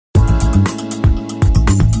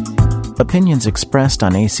Opinions expressed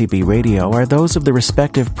on ACB Radio are those of the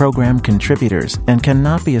respective program contributors and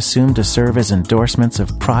cannot be assumed to serve as endorsements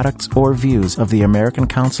of products or views of the American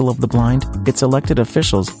Council of the Blind, its elected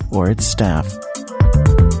officials, or its staff.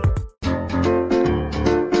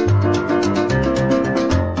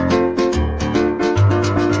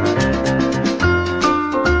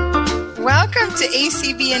 Welcome to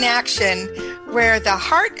ACB in Action, where the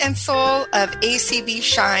heart and soul of ACB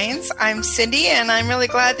shines. I'm Cindy, and I'm really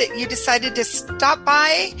glad that you decided to stop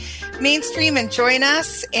by Mainstream and join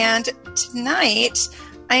us. And tonight,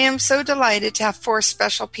 I am so delighted to have 4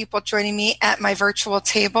 special people joining me at my virtual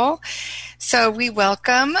table. So we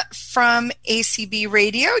welcome from ACB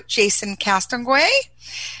Radio, Jason Castonguay,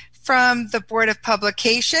 from the Board of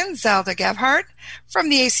Publications, Zelda Gebhardt, from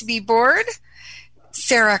the ACB Board,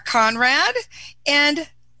 Sarah Conrad, and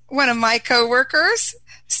one of my co-workers,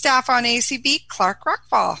 staff on ACB, Clark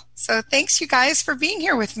Rockfall. So thanks, you guys, for being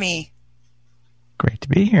here with me. Great to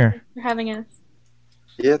be here. Thanks for having us.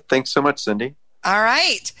 Yeah, thanks so much, Cindy. All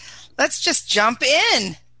right, let's just jump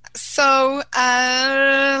in. So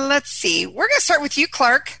let's see. We're going to start with you,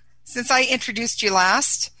 Clark, since I introduced you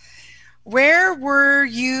last. Where were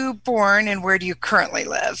you born and where do you currently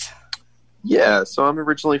live? Yeah, so I'm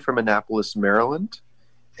originally from Annapolis, Maryland,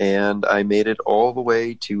 and I made it all the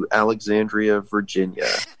way to Alexandria, Virginia.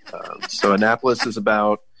 So Annapolis is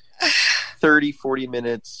about 30, 40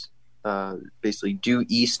 minutes basically due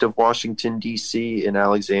east of Washington, D.C., and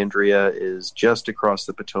Alexandria is just across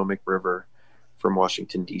the Potomac River from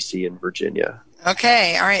Washington, D.C. and Virginia.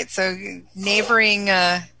 Okay, all right, so neighboring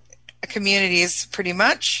communities pretty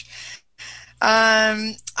much.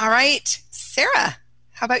 All right, Sarah,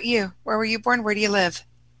 how about you? Where were you born? Where do you live?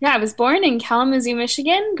 Yeah, I was born in Kalamazoo,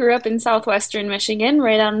 Michigan, grew up in southwestern Michigan,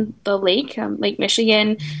 right on the lake, Lake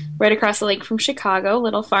Michigan, right across the lake from Chicago,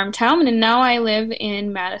 little farm town, and now I live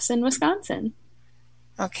in Madison, Wisconsin.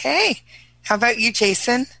 Okay. How about you,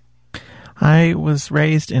 Jason? I was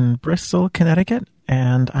raised in Bristol, Connecticut,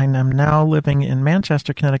 and I am now living in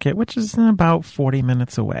Manchester, Connecticut, which is about 40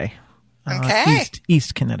 minutes away. Okay.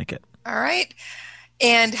 East Connecticut. All right.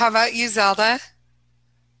 And how about you, Zelda?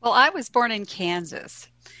 Well, I was born in Kansas,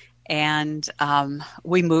 and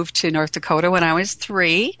we moved to North Dakota when I was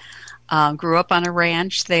 3. Grew up on a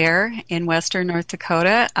ranch there in western North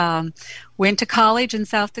Dakota. Went to college in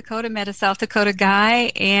South Dakota, met a South Dakota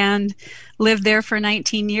guy, and lived there for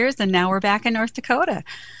 19 years, and now we're back in North Dakota.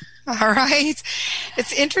 All right.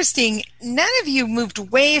 It's interesting. None of you moved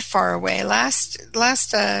way far away. Last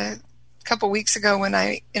couple weeks ago when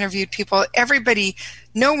I interviewed people,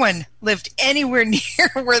 no one lived anywhere near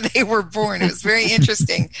where they were born. It was very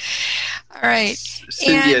interesting. All right.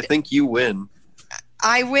 Cindy, I think you win.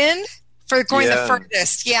 I win for going the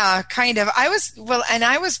furthest. Yeah, kind of. I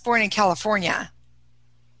was born in California.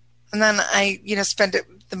 And then I, spent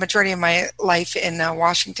the majority of my life in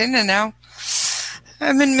Washington, and now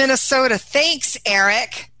I'm in Minnesota. Thanks,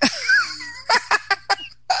 Eric.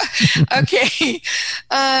 Okay.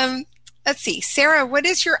 Let's see. Sarah, what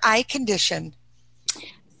is your eye condition?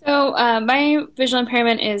 So my visual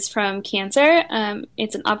impairment is from cancer.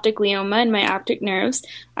 It's an optic glioma in my optic nerves.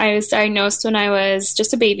 I was diagnosed when I was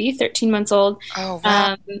just a baby, 13 months old. Oh,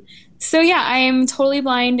 wow. I am totally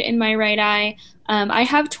blind in my right eye. I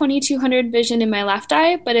have 2200 vision in my left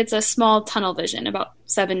eye, but it's a small tunnel vision, about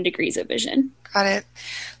 7 degrees of vision. Got it.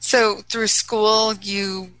 So through school,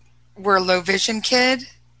 you were a low vision kid?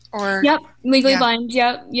 Or Yep, legally blind.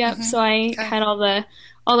 Yep. Mm-hmm. So I had all the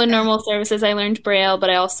normal services. I learned Braille, but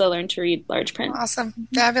I also learned to read large print. Awesome.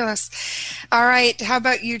 Fabulous. All right. How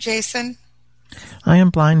about you, Jason? I am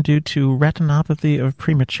blind due to retinopathy of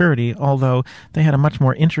prematurity, although they had a much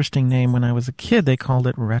more interesting name when I was a kid. They called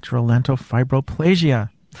it retrolentofibroplasia.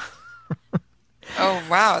 Oh,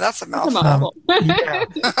 wow. That's a mouthful. Yeah.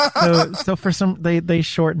 So for they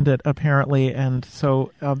shortened it, apparently, and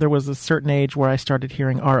so there was a certain age where I started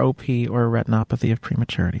hearing ROP, or retinopathy of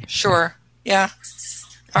prematurity. Sure. Yeah.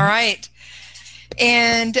 All right.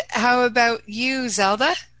 And how about you,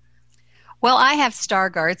 Zelda? Well, I have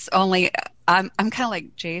Stargardt's, only I'm kind of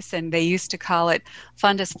like Jason. They used to call it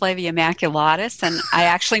fundus flavia maculatus, and I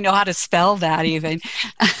actually know how to spell that even.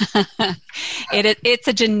 It's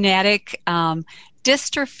a genetic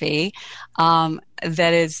dystrophy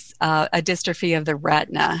that is a dystrophy of the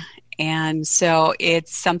retina. And so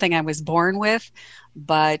it's something I was born with,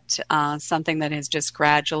 but something that has just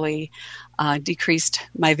gradually decreased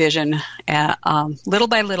my vision little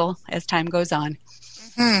by little as time goes on.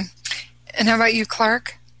 Mm-hmm. And how about you,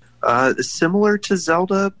 Clark? Similar to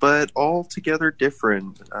Zelda, but altogether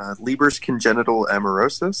different. Leber's congenital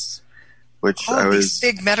amaurosis. which these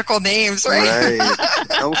big medical names, right? Right.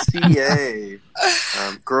 LCA.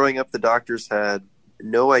 Growing up, the doctors had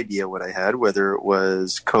no idea what I had, whether it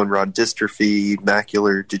was cone rod dystrophy,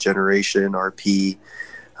 macular degeneration, RP.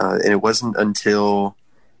 And it wasn't until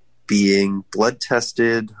being blood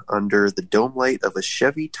tested under the dome light of a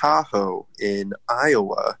Chevy Tahoe in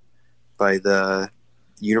Iowa by the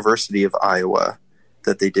University of Iowa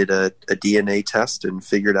that they did a DNA test and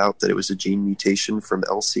figured out that it was a gene mutation from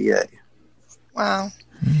LCA. Wow.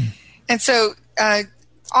 And so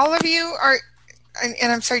all of you are,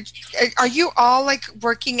 and I'm sorry, are you all like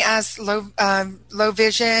working as low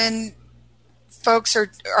vision folks, or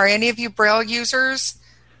are any of you Braille users?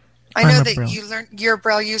 I know that you're a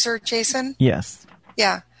Braille user, Jason? Yes.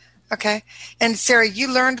 Yeah. Okay. And Sarah,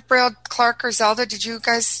 you learned Braille. Clark or Zelda, did you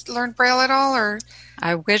guys learn Braille at all? Or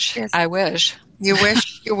I wish. Yes. I wish. You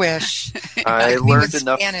wish. You wish. I learned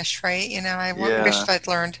enough Spanish, right? I wish I'd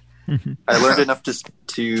learned. I learned enough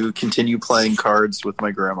to continue playing cards with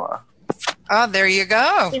my grandma. Oh, there you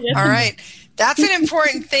go. All right. That's an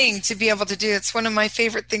important thing to be able to do. It's one of my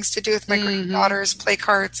favorite things to do with my granddaughters, play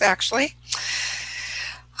cards, actually.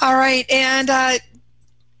 All right. And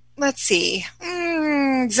let's see.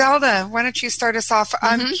 Zelda, why don't you start us off?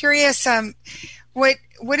 I'm curious,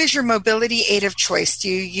 what is your mobility aid of choice? Do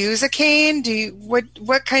you use a cane?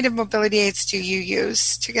 What kind of mobility aids do you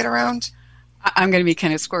use to get around? I'm going to be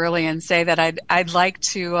kind of squirrely and say that I'd like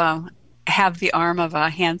to have the arm of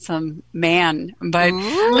a handsome man, but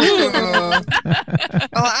well,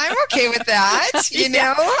 I'm okay with that. And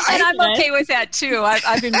I'm okay with that too.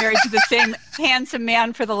 I've been married to the same handsome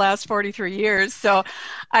man for the last 43 years, so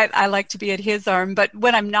I like to be at his arm. But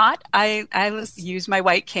when I'm not, I use my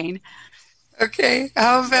white cane. Okay.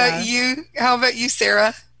 How about you? How about you,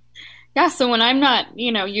 Sarah? Yeah, so when I'm not,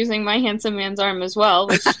 using my handsome man's arm as well,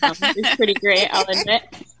 which is pretty great, I'll admit,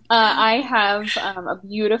 I have a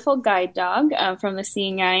beautiful guide dog from the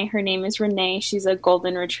Seeing Eye. Her name is Renee. She's a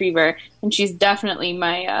golden retriever, and she's definitely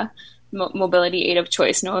my mobility aid of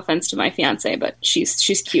choice. No offense to my fiance, but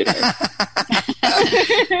she's cuter. All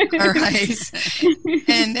right.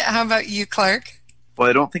 And how about you, Clark? Well,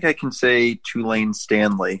 I don't think I can say Tulane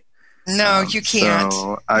Stanley. No, you can't.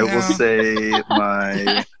 So I will say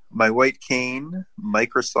my white cane,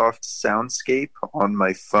 Microsoft Soundscape on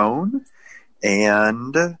my phone,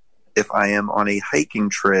 and if I am on a hiking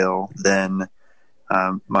trail, then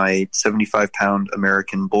my 75-pound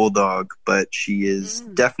American Bulldog, but she is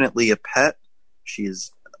definitely a pet. She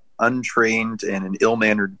is untrained and an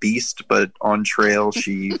ill-mannered beast, but on trail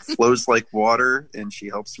she flows like water, and she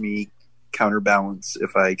helps me counterbalance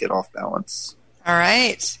if I get off balance. All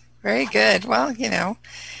right. Very good. Well,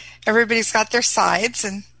 everybody's got their sides,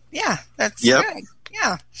 and that's good.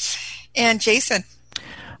 Yeah. And Jason?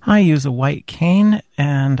 I use a white cane,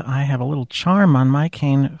 and I have a little charm on my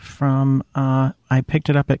cane from, I picked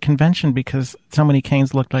it up at convention because so many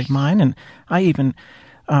canes looked like mine, and I even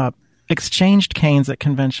exchanged canes at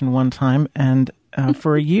convention one time, and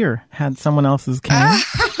for a year had someone else's cane.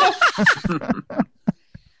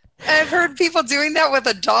 I've heard people doing that with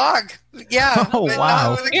a dog. Yeah. Oh,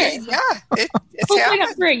 wow. With a cane. Yeah. It's hopefully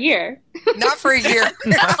not for a year. Not for a year.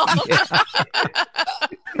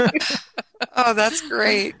 Oh, that's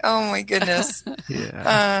great. Oh, my goodness.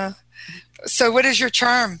 Yeah. So what is your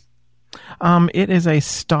charm? It is a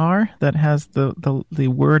star that has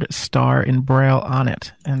the word star in Braille on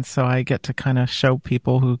it. And so I get to kind of show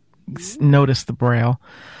people who notice the Braille.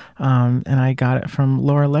 And I got it from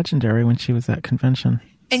Laura Legendary when she was at convention.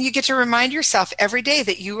 And you get to remind yourself every day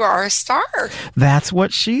that you are a star. That's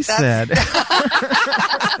what she said.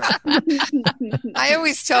 I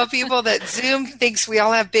always tell people that Zoom thinks we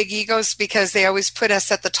all have big egos because they always put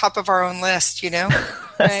us at the top of our own list,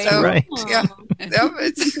 That's so, right. Yeah.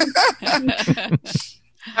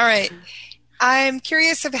 All right. I'm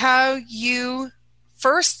curious of how you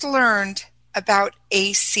first learned about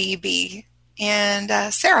ACB.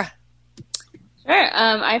 And Sarah? Sure.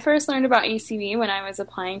 I first learned about ACB when I was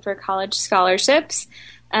applying for college scholarships.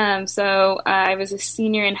 So I was a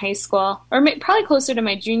senior in high school, or probably closer to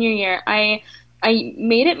my junior year. I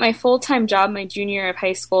made it my full-time job my junior year of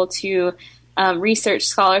high school to research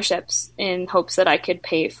scholarships in hopes that I could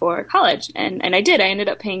pay for college. And I did. I ended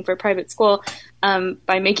up paying for private school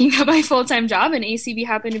by making that my full-time job, and ACB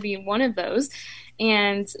happened to be one of those.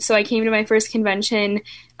 And so I came to my first convention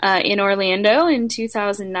in Orlando in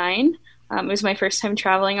 2009. It was my first time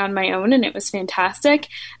traveling on my own, and it was fantastic.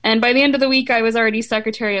 And by the end of the week, I was already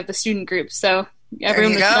secretary of the student group, so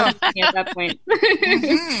everyone was me at that point.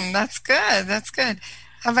 That's good. That's good.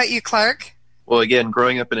 How about you, Clark? Well, again,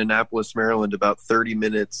 growing up in Annapolis, Maryland, about 30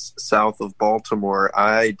 minutes south of Baltimore,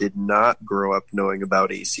 I did not grow up knowing about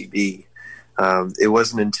ACB. It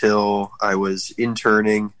wasn't until I was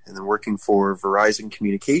interning and then working for Verizon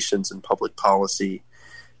Communications in public policy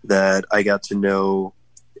that I got to know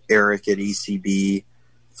Eric at ACB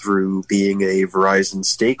through being a Verizon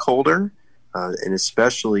stakeholder, and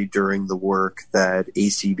especially during the work that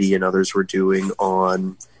ACB and others were doing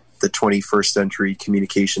on the 21st Century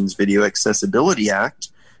Communications Video Accessibility Act,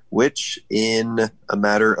 which in a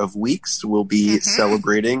matter of weeks will be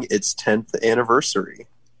celebrating its 10th anniversary.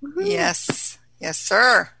 Yes,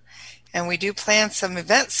 sir. And we do plan some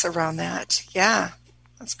events around that. Yeah,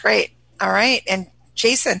 that's great. All right. And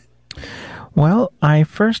Jason? Well, I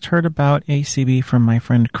first heard about ACB from my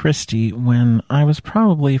friend Christy when I was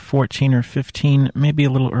probably 14 or 15, maybe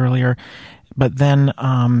a little earlier. But then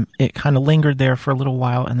it kind of lingered there for a little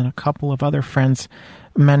while, and then a couple of other friends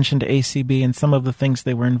mentioned ACB and some of the things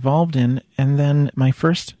they were involved in. And then my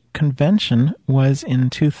first convention was in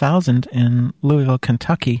 2000 in Louisville,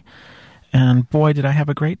 Kentucky. And boy, did I have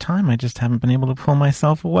a great time. I just haven't been able to pull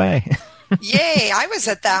myself away. Yay, I was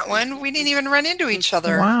at that one. We didn't even run into each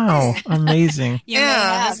other. Wow, amazing.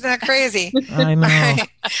 Yeah, isn't that crazy? I know. Right.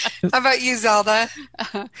 How about you, Zelda?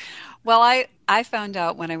 Well, I found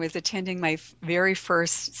out when I was attending my very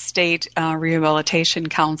first state rehabilitation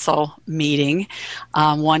council meeting,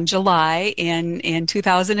 1 July in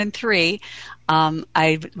 2003.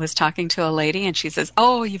 I was talking to a lady and she says,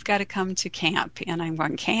 "Oh, you've got to come to camp." And I'm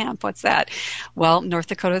going, "Camp? What's that?" Well, North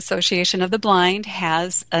Dakota Association of the Blind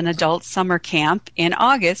has an adult summer camp in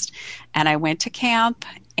August, and I went to camp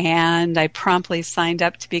and I promptly signed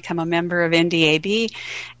up to become a member of NDAB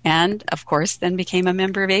and, of course, then became a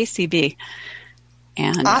member of ACB.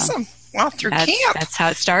 And awesome. Well, through camp. That's how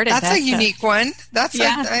it started. That's a unique one. That's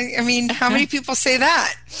I mean, how many people say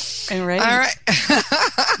that? Right. All right.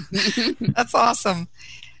 That's awesome.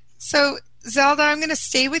 So, Zelda, I'm going to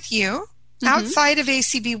stay with you. Outside of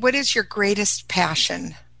ACB, what is your greatest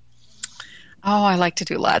passion? Oh, I like to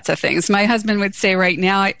do lots of things. My husband would say right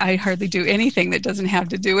now I hardly do anything that doesn't have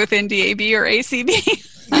to do with NDAB or ACB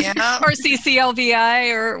or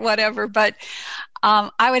CCLVI or whatever. But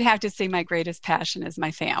I would have to say my greatest passion is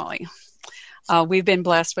my family. We've been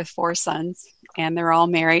blessed with 4 sons, and they're all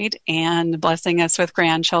married and blessing us with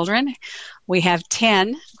grandchildren. We have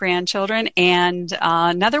 10 grandchildren and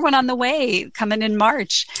another one on the way coming in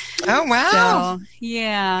March. Oh, wow. So,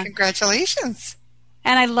 yeah. Congratulations.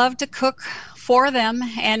 And I love to cook for them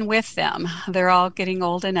and with them. They're all getting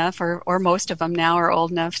old enough, or most of them now are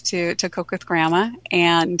old enough to cook with Grandma.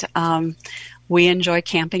 And we enjoy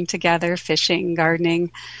camping together, fishing,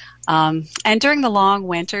 gardening. And during the long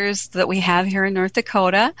winters that we have here in North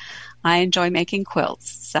Dakota, I enjoy making quilts.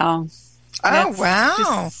 So that's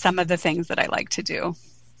just some of the things that I like to do.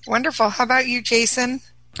 Wonderful. How about you, Jason?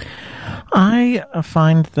 I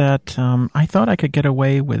find that I thought I could get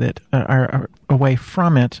away with it, or away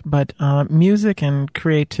from it, but music and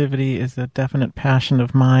creativity is a definite passion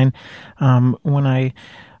of mine. When I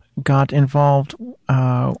got involved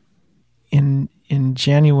in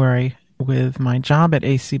January with my job at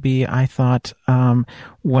ACB, I thought,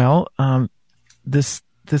 this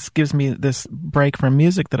gives me this break from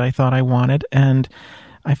music that I thought I wanted, and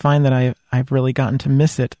I find that I've really gotten to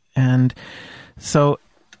miss it, and so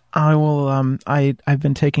I will. I've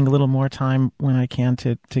been taking a little more time when I can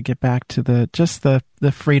to get back to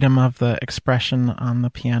the freedom of the expression on the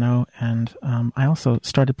piano, and I also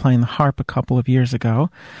started playing the harp a couple of years ago,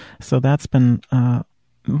 so that's been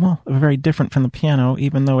very different from the piano,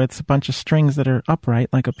 even though it's a bunch of strings that are upright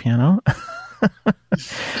like a piano.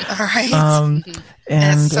 All right.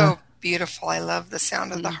 And it's so beautiful. I love the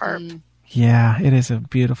sound of the harp. Yeah, it is a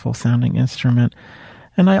beautiful sounding instrument,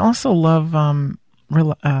 and I also love.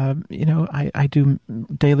 I do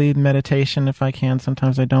daily meditation if I can.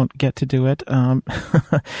 Sometimes I don't get to do it.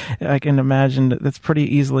 I can imagine that it's pretty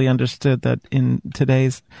easily understood that in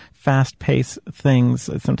today's fast-paced things,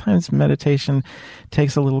 sometimes meditation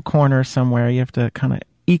takes a little corner somewhere. You have to kind of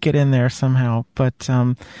eke it in there somehow. But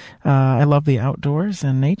I love the outdoors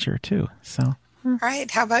and nature too. So, all right.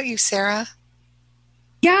 How about you, Sarah?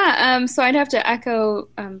 Yeah, so I'd have to echo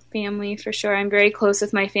family for sure. I'm very close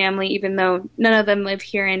with my family, even though none of them live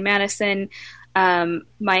here in Madison. I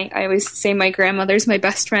always say my grandmother's my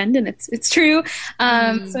best friend, and it's true. So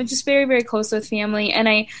I'm just very, very close with family. And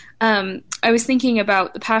I was thinking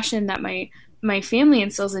about the passion that my family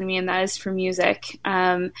instills in me, and that is for music.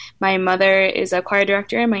 My mother is a choir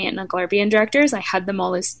director, and my aunt and uncle are band directors. I had them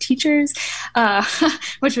all as teachers,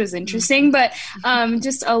 which was interesting, but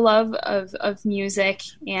just a love of music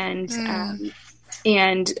and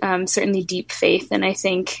and certainly deep faith. And I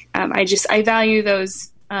think I value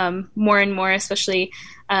those more and more, especially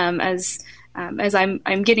as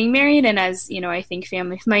I'm getting married, and as I think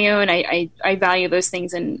family of my own. I value those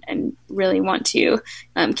things and really want to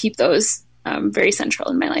keep those very central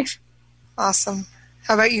in my life. Awesome.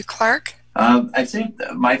 How about you, Clark? I'd say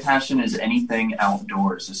my passion is anything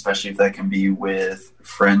outdoors, especially if that can be with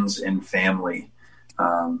friends and family.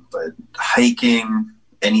 But hiking,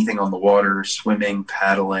 anything on the water, swimming,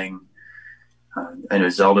 paddling. I know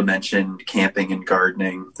Zelda mentioned camping and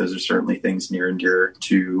gardening. Those are certainly things near and dear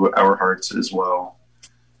to our hearts as well.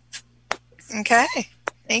 Okay.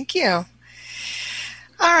 Thank you. All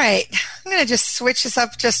right. I'm going to just switch this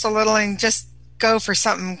up just a little and just go for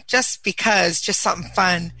something just something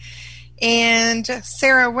fun. And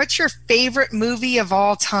Sarah, what's your favorite movie of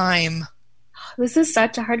all time? This is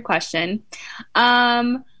such a hard question.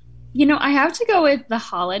 I have to go with The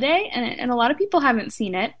Holiday, and a lot of people haven't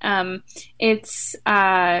seen it. It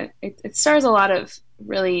stars a lot of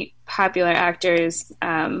really popular actors,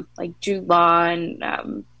 like Jude Law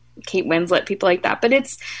and Kate Winslet, people like that. But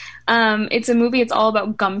it's a movie. It's all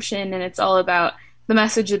about gumption, and it's all about the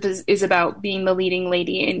message is about being the leading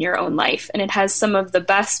lady in your own life, and it has some of the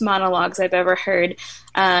best monologues I've ever heard.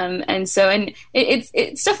 It's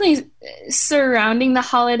definitely surrounding the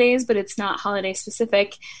holidays, but it's not holiday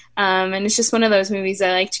specific. And it's just one of those movies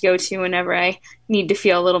I like to go to whenever I need to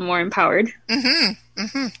feel a little more empowered. Mm-hmm.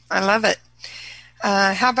 Mm-hmm. I love it.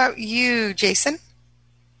 How about you, Jason?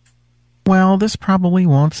 Well, this probably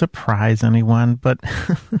won't surprise anyone, but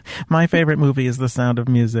my favorite movie is The Sound of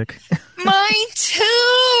Music. Mine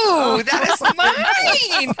too! That is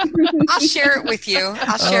mine! I'll share it with you.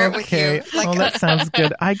 Well, that sounds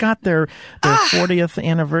good. I got their 40th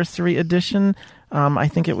anniversary edition. I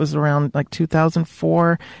think it was around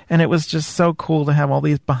 2004, and it was just so cool to have all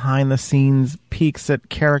these behind-the-scenes peeks at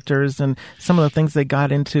characters and some of the things they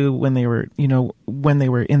got into when they were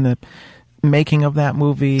in the making of that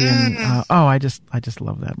movie. And I just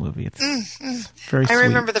love that movie. It's very sweet. I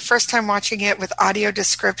remember the first time watching it with audio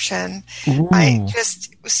description. Ooh. It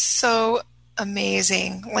was so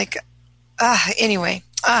amazing. Anyway.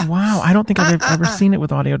 Wow, I don't think I've ever seen it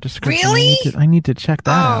with audio description. Really? I need to check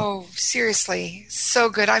that out. Oh, seriously. So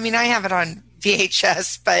good. I mean, I have it on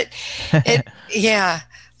VHS, but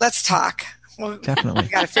let's talk. Well, definitely. We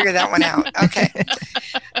got to figure that one out. Okay.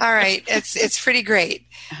 All right. It's pretty great.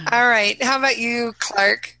 All right. How about you,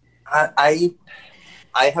 Clark? I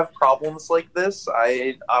have problems like this.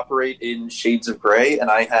 I operate in shades of gray,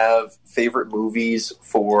 and I have favorite movies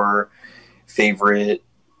for favorite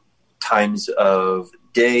times of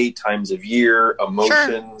day, times of year,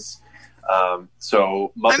 emotions. Sure.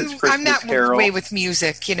 So Muppets Christmas Carol. I'm that way with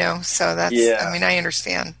music, so that's, I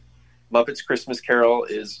understand. Muppets Christmas Carol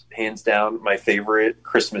is hands down my favorite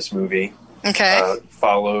Christmas movie. Okay.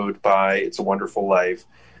 Followed by It's a Wonderful Life.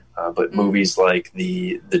 But movies like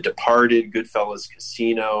The Departed, Goodfellas,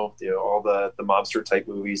 Casino, all the mobster type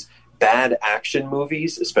movies, bad action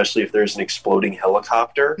movies, especially if there's an exploding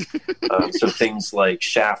helicopter. So things like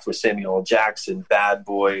Shaft with Samuel L. Jackson, Bad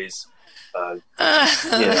Boys.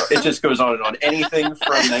 It just goes on and on. Anything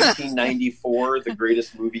from 1994, the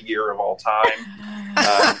greatest movie year of all time.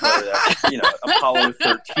 Apollo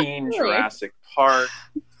 13, Jurassic Park.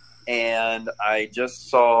 And I just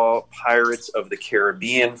saw Pirates of the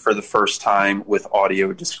Caribbean for the first time with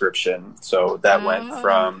audio description. So that went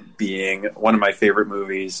from being one of my favorite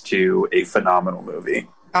movies to a phenomenal movie.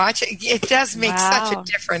 Gotcha. It does make such a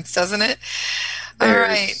difference, doesn't it? All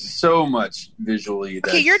right. So much visually.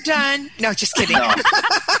 Okay, you're done. No, just kidding.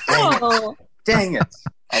 No. Dang it.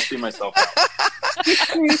 I'll see myself out.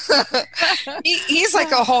 He's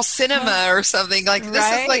like a whole cinema or something.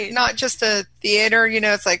 This is like not just a theater,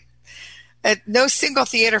 it's like no single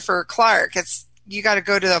theater for Clark. It's you got to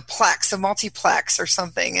go to a multiplex or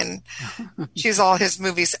something and choose all his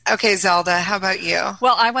movies. Okay, Zelda, how about you?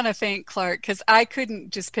 Well, I want to thank Clark because I couldn't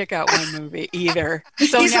just pick out one movie either.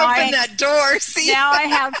 So he's opened that door. See? Now I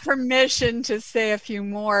have permission to say a few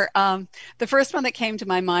more. The first one that came to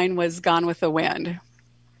my mind was Gone with the Wind.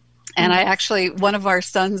 And one of our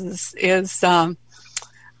sons is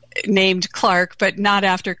named Clark, but not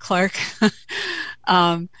after Clark.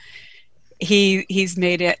 He's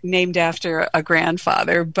named after a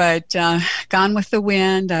grandfather. But Gone with the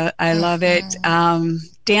Wind, I love it.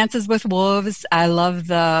 Dances with Wolves, I love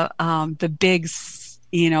the big,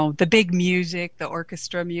 the big music, the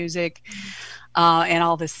orchestra music. and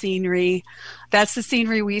all the scenery. That's the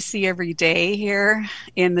scenery we see every day here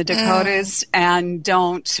in the Dakotas and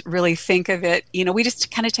don't really think of it. We just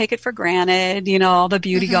kind of take it for granted, all the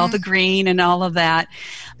beauty, all the green and all of that,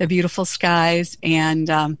 the beautiful skies.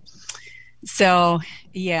 And so,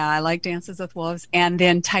 yeah, I like Dances with Wolves. And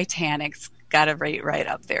then Titanic's got to rate right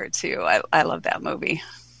up there, too. I love that movie.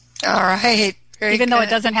 All right. Very Even good. though it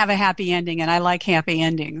doesn't have a happy ending, and I like happy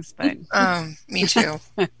endings. But me too.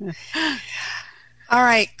 All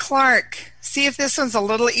right, Clark, see if this one's a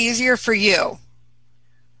little easier for you.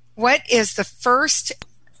 What is the first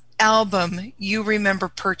album you remember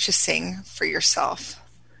purchasing for yourself?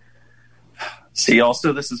 See,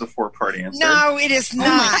 also, this is a 4-part answer. No, it is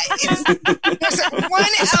not. There's one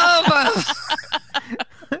album.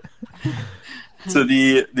 So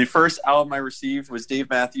the first album I received was Dave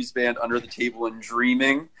Matthews Band, Under the Table and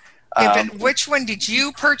Dreaming. Okay, but which one did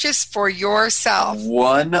you purchase for yourself?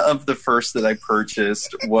 One of the first that I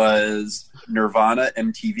purchased was Nirvana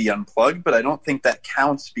MTV Unplugged, but I don't think that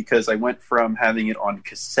counts because I went from having it on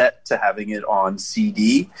cassette to having it on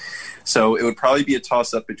CD. So it would probably be a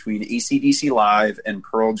toss-up between AC/DC Live and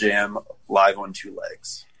Pearl Jam Live on 2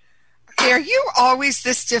 Legs. Okay, are you always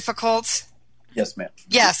this difficult? Yes, ma'am.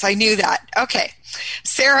 Yes, I knew that. Okay.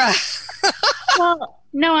 Sarah. Well,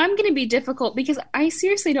 no, I'm going to be difficult because I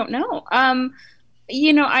seriously don't know.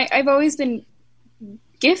 I've always been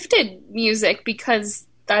gifted music because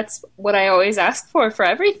that's what I always ask for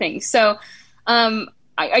everything. So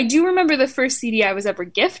I do remember the first CD I was ever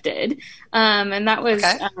gifted, and that was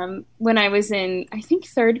when I was in, I think,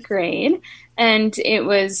 3rd grade, and it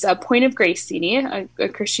was a Point of Grace CD, a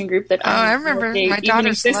Christian group that I remember. My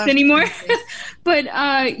daughters exist anymore. But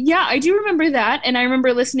yeah, I do remember that, and I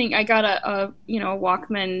remember listening. I got a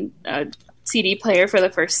Walkman CD player for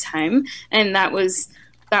the first time, and that was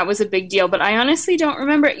a big deal. But I honestly don't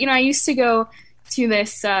remember. I used to go to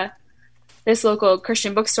this local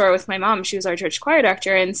Christian bookstore with my mom. She was our church choir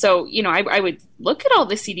director, and so I would look at all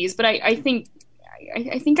the CDs, but I think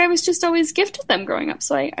I was just always gifted them growing up,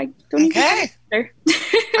 so I don't even know.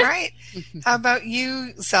 All right. How about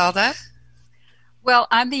you, Zelda? Well,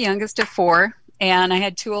 I'm the youngest of 4, and I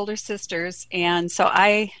had 2 older sisters, and so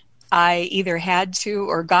I either had to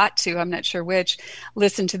or got to, I'm not sure which,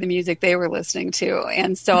 listen to the music they were listening to.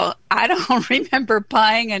 And so I don't remember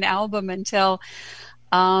buying an album until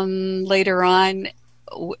later on,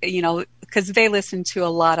 because they listened to a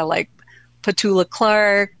lot of like Petula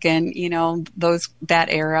Clark and, that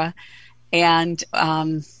era. And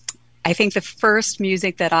I think the first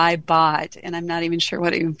music that I bought, and I'm not even sure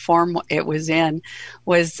what form it was in,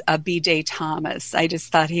 was B.J. Thomas. I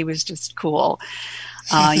just thought he was just cool.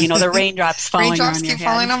 The raindrops falling on your head. Raindrops keep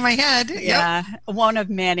falling on my head. Yeah, one of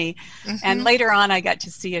many. Mm-hmm. And later on, I got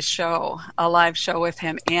to see a live show with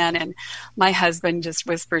him, and my husband just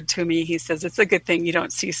whispered to me, he says, it's a good thing you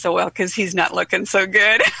don't see so well because he's not looking so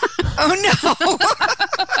good. Oh, no.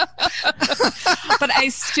 But I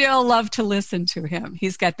still love to listen to him.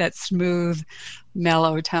 He's got that smooth,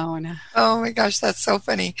 mellow tone. Oh, my gosh, that's so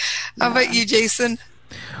funny. How about you, Jason?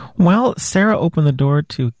 Well, Sarah opened the door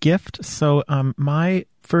to gift, so my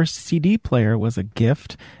first CD player was a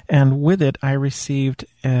gift, and with it I received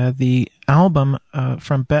the album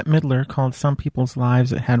from Bette Midler called Some People's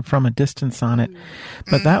Lives. It had From a Distance on it,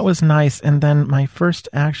 but that was nice. And then my first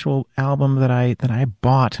actual album that I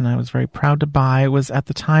bought, and I was very proud to buy, was at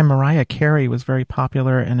the time Mariah Carey was very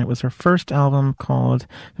popular, and it was her first album called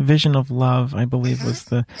Vision of Love, I believe was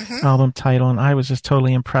the album title, and I was just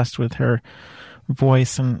totally impressed with her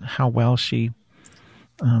voice and how well she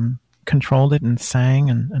controlled it and sang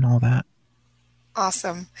and all that.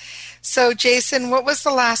 Awesome. So, Jason, what was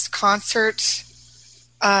the last concert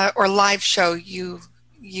or live show you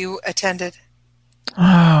attended? Oh,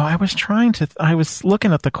 I was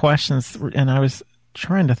looking at the questions and I was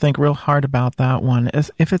trying to think real hard about that one.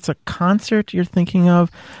 If it's a concert you're thinking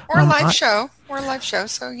of, or a live show,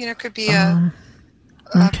 so it could be a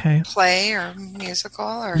play or musical,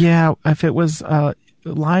 or if it was a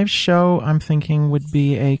live show, I'm thinking would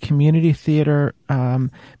be a community theater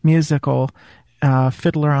musical,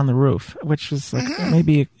 Fiddler on the Roof, which was like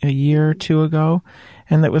maybe a year or 2 ago,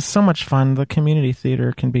 and it was so much fun. The community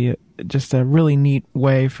theater can be just a really neat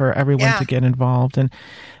way for everyone to get involved, and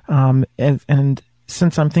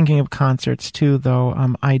since I'm thinking of concerts too, though,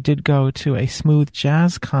 I did go to a smooth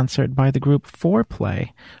jazz concert by the group Foreplay,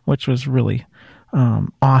 which was really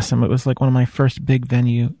awesome. It was like one of my first big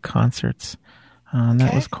venue concerts.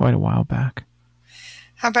 That was quite a while back.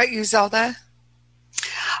 How about you, Zelda?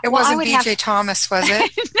 It wasn't B.J. Thomas, was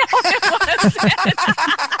it? No, it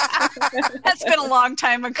wasn't. That's been a long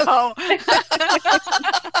time ago.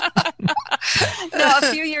 No,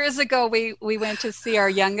 a few years ago, we went to see our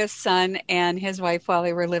youngest son and his wife while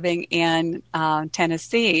they were living in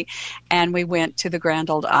Tennessee, and we went to the Grand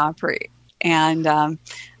Ole Opry. And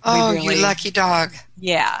you lucky dog!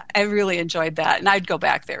 Yeah, I really enjoyed that, and I'd go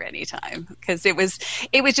back there anytime because it was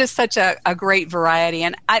just such a great variety.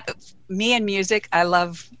 And me and music, I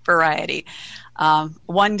love variety.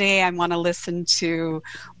 One day I want to listen to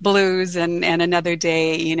blues, and another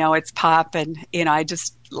day, it's pop, and I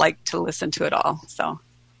just like to listen to it all. So,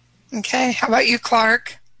 okay, how about you,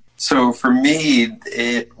 Clark? So for me,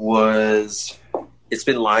 it's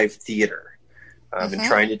been live theater. I've been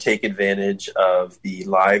trying to take advantage of the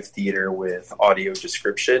live theater with audio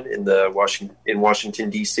description in Washington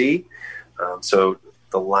D.C. So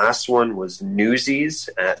the last one was Newsies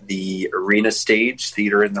at the Arena Stage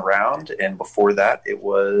Theater in the Round, and before that it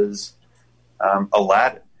was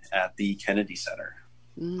Aladdin at the Kennedy Center.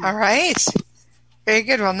 All right, very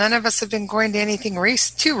good. Well, none of us have been going to anything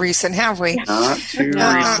too recent, have we? Not too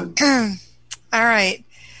recent. All right,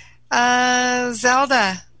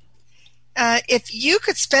 Zelda. If you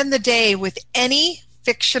could spend the day with any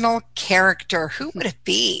fictional character, who would it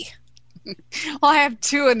be? Well, I have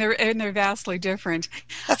two, and they're vastly different.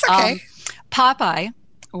 That's okay. Popeye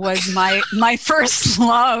was my first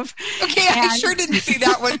love. Okay, I sure didn't see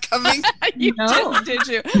that one coming. You didn't, did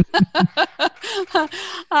you?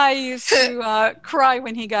 I used to cry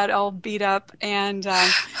when he got all beat up, and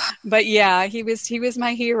but yeah, he was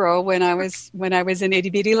my hero when I was an itty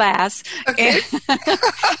bitty lass. Okay.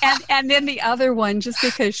 And then the other one, just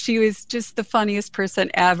because she was just the funniest person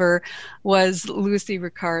ever, was Lucy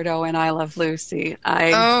Ricardo, and I Love Lucy.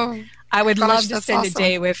 I would love to spend a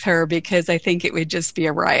day with her because I think it would just be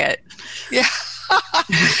a riot. Yeah.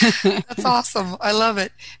 That's awesome. I love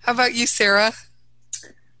it. How about you, Sarah?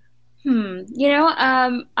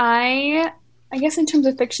 I guess in terms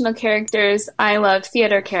of fictional characters, I love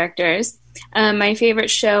theater characters. My favorite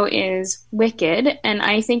show is Wicked, and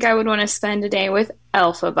I think I would want to spend a day with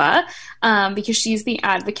Elphaba because she's the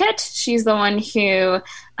advocate. She's the one who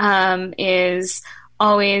is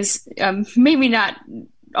always, maybe not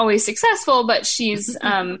always successful, but she's,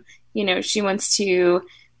 she wants to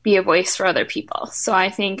be a voice for other people. So I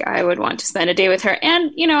think I would want to spend a day with her.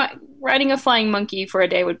 And, riding a flying monkey for a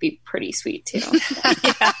day would be pretty sweet too.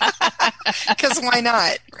 Because why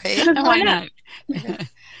not, right? Why not? All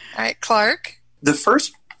right, Clark? The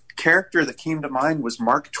first character that came to mind was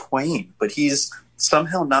Mark Twain, but he's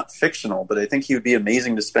somehow not fictional, but I think he would be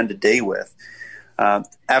amazing to spend a day with.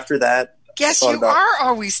 After that, Yes, you are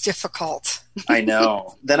always difficult. I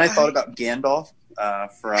know. Then I thought about Gandalf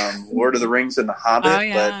from Lord of the Rings and The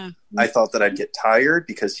Hobbit, but I thought that I'd get tired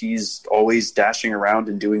because he's always dashing around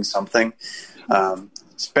and doing something,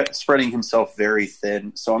 spreading himself very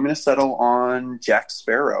thin. So I'm going to settle on Jack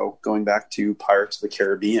Sparrow, going back to Pirates of the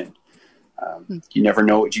Caribbean. You never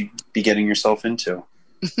know what you'd be getting yourself into.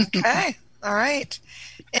 Okay. All right.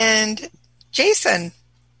 And Jason?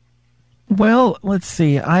 Well, let's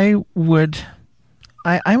see. I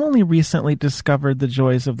only recently discovered the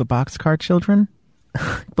joys of the Boxcar Children.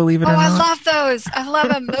 Believe it or not. I love those. I love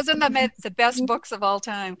them. Those are the best books of all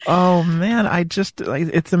time. Oh man,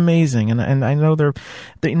 it's amazing, and I know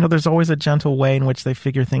there's always a gentle way in which they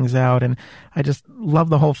figure things out, and I just love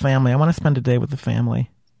the whole family. I want to spend a day with the family.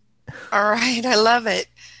 All right, I love it.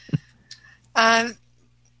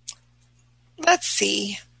 Let's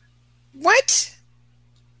see. Why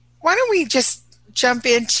don't we just jump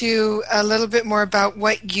into a little bit more about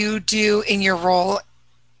what you do in your role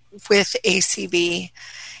with ACB?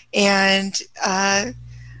 And I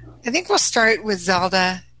think we'll start with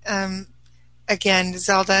Zelda. Again,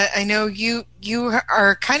 Zelda, I know you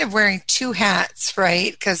are kind of wearing two hats,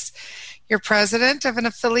 right? Because you're president of an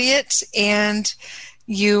affiliate and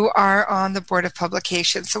you are on the board of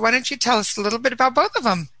publications. So why don't you tell us a little bit about both of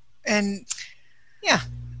them? And yeah.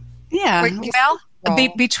 Well,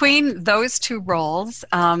 between those two roles,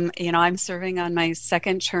 I'm serving on my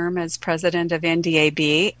second term as president of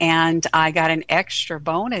NDAB, and I got an extra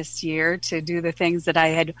bonus year to do the things that I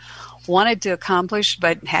had wanted to accomplish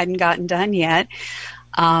but hadn't gotten done yet.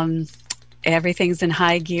 Everything's in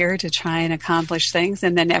high gear to try and accomplish things,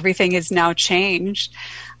 and then everything is now changed.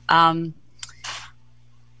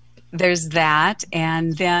 There's that,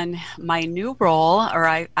 and then my new role, or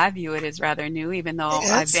I view it as rather new, even though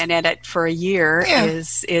I've been at it for a year,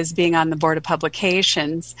 is being on the board of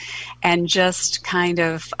publications and just kind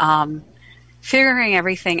of figuring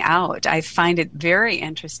everything out. I find it very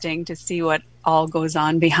interesting to see what all goes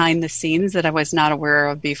on behind the scenes that I was not aware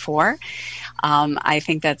of before. I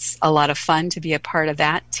think that's a lot of fun to be a part of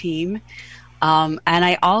that team. And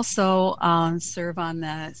I also serve on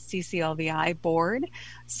the CCLVI board,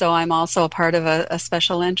 so I'm also a part of a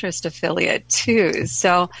special interest affiliate too.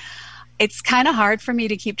 So it's kind of hard for me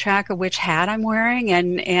to keep track of which hat I'm wearing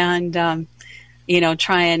and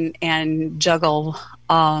try and juggle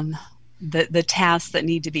the tasks that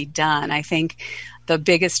need to be done. I think the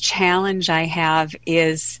biggest challenge I have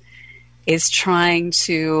is trying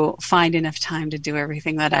to find enough time to do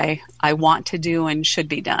everything that I want to do and should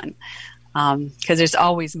be done, because there's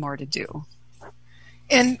always more to do.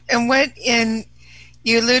 And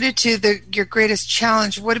you alluded to your greatest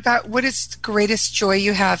challenge. What is the greatest joy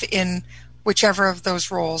you have in whichever of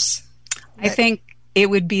those roles? I think it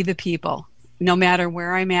would be the people. No matter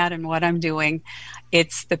where I'm at and what I'm doing,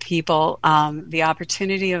 it's the people. The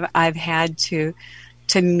opportunity I've had to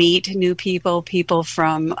meet new people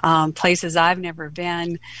from places I've never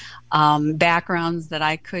been, backgrounds that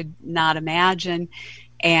I could not imagine,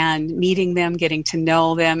 and meeting them, getting to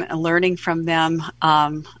know them, and learning from them,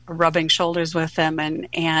 rubbing shoulders with them,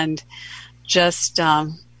 and just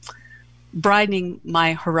broadening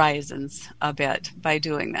my horizons a bit by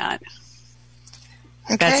doing that.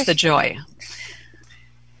 Okay. That's the joy.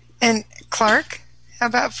 And Clark, how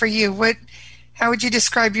about for you? How would you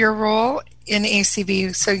describe your role in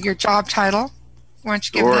ACB? So your job title, why don't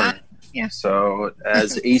you give that? Yeah. So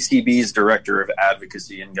as ACB's Director of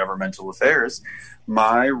Advocacy and Governmental Affairs,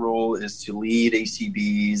 my role is to lead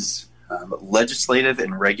ACB's legislative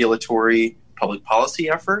and regulatory public policy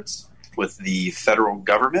efforts with the federal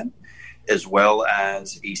government, as well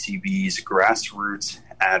as ACB's grassroots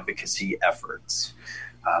advocacy efforts.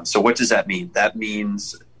 So what does that mean? That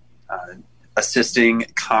means assisting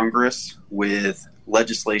Congress with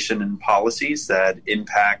legislation and policies that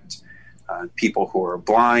impact people who are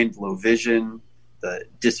blind, low vision, the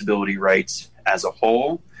disability rights as a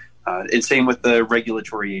whole. And same with the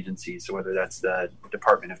regulatory agencies, so whether that's the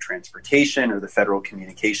Department of Transportation or the Federal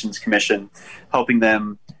Communications Commission, helping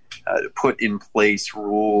them put in place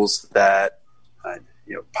rules that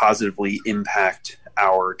positively impact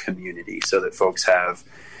our community, so that folks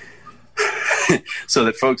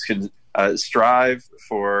can strive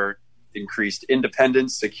for increased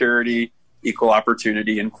independence, security, equal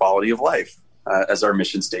opportunity, and quality of life, as our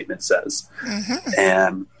mission statement says. Mm-hmm.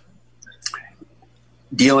 And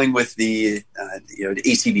dealing with the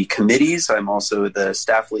ACB committees, I'm also the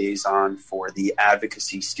staff liaison for the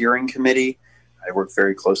Advocacy Steering Committee. I work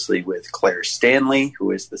very closely with Claire Stanley,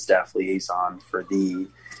 who is the staff liaison for the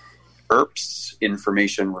IRPS,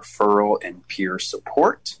 Information Referral and Peer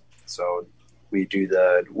Support. So we do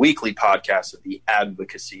the weekly podcast of the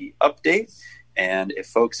Advocacy Update. And if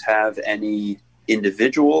folks have any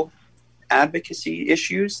individual advocacy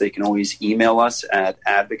issues, they can always email us at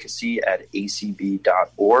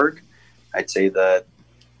advocacy@acb.org. I'd say the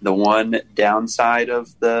one downside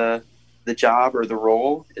of the job or the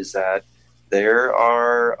role is that there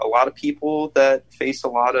are a lot of people that face a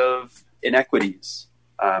lot of inequities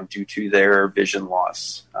due to their vision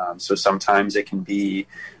loss. So sometimes it can be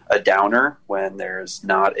a downer when there's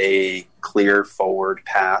not a clear forward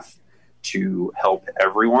path to help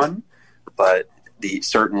everyone, but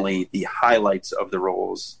certainly the highlights of the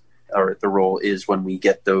role is when we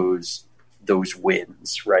get those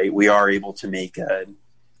wins, right? We are able to make a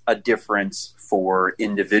difference for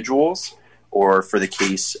individuals, or for the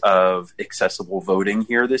case of accessible voting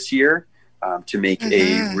here this year, to make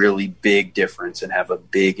a really big difference and have a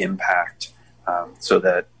big impact, so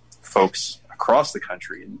that folks across the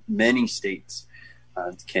country in many states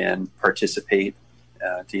can participate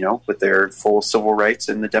with their full civil rights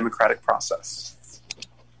in the democratic process.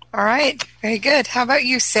 All right. Very good. How about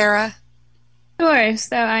you, Sarah? Sure.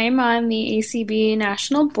 So I'm on the ACB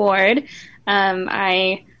National Board.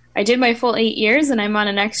 I did my full 8 years, and I'm on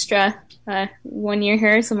an extra 1 year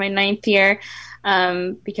here, so my 9th year,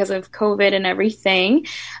 because of COVID and everything.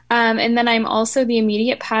 And then I'm also the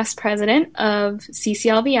immediate past president of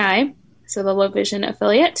CCLVI, so the Low Vision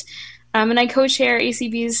Affiliate. And I co-chair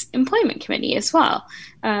ACB's Employment Committee as well.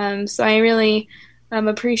 So I really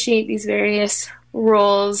appreciate these various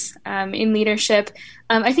roles in leadership.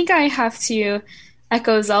 I think I have to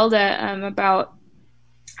echo Zelda about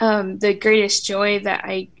the greatest joy that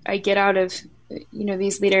I get out of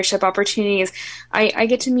these leadership opportunities. I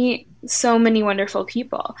get to meet so many wonderful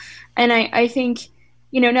people. And I think,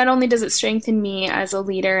 not only does it strengthen me as a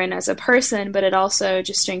leader and as a person, but it also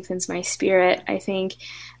just strengthens my spirit. I think,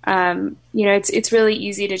 it's really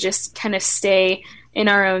easy to just kind of stay in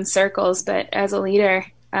our own circles, but as a leader,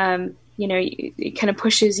 it kind of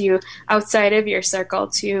pushes you outside of your circle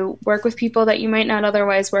to work with people that you might not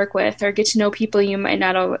otherwise work with, or get to know people you might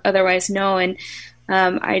not otherwise know. And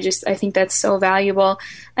I think that's so valuable.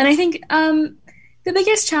 And I think the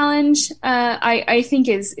biggest challenge, I think,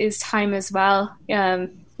 is time as well.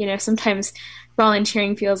 Sometimes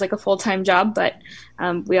volunteering feels like a full-time job, but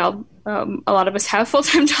we all, a lot of us have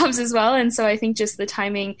full-time jobs as well. And so I think just the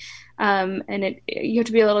timing, and you have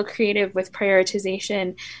to be a little creative with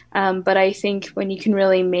prioritization. But I think when you can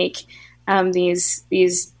really make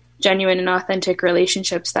these genuine and authentic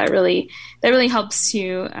relationships, that really helps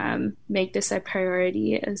to make this a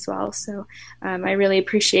priority as well. So I really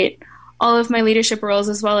appreciate all of my leadership roles,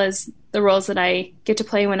 as well as the roles that I get to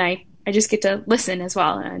play when I just get to listen as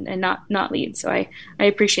well and not lead. So I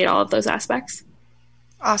appreciate all of those aspects.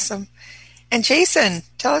 Awesome. And Jason,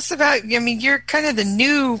 tell us about, you're kind of the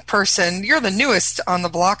new person. You're the newest on the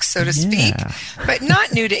block, so to speak, but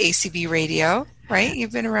not new to ACB Radio, right?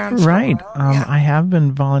 You've been around for a while. I have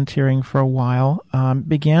been volunteering for a while.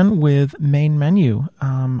 Began with Main Menu.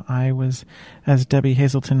 I was, as Debbie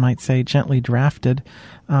Hazelton might say, gently drafted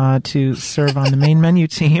to serve on the Main Menu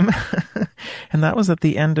team. And that was at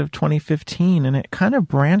the end of 2015. And it kind of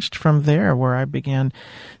branched from there, where I began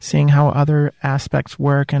seeing how other aspects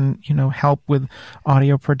work and, help with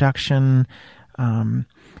audio production,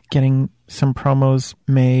 getting some promos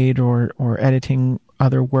made or editing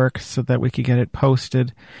other work so that we could get it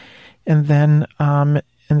posted. And then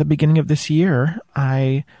in the beginning of this year,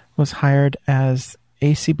 I was hired as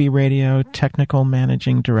ACB Radio Technical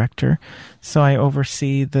Managing Director. So I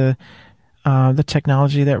oversee the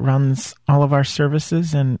technology that runs all of our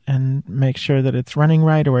services and make sure that it's running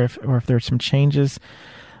right, or if there's some changes,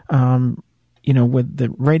 with the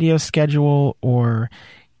radio schedule or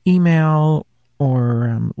email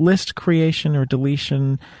or list creation or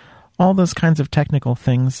deletion, all those kinds of technical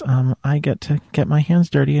things. I get to get my hands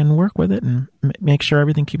dirty and work with it and make sure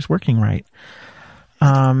everything keeps working right.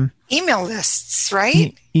 Email lists,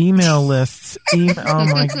 right? Email lists. Oh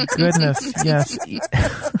my goodness, yes.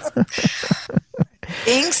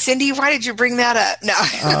 Dang, Cindy, why did you bring that up? No.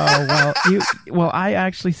 Well, I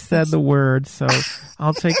actually said the word, so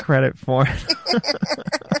I'll take credit for it.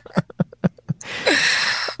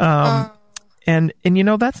 And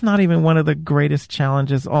that's not even one of the greatest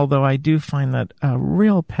challenges, although I do find that a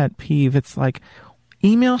real pet peeve. It's like,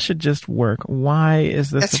 email should just work. Why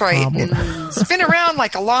is this a problem? It's been around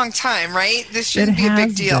like a long time, right? This shouldn't be a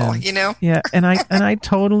big deal, Yeah, and I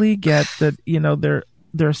totally get that,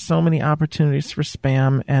 there are so many opportunities for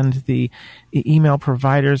spam, and the email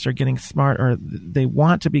providers are getting smart, or they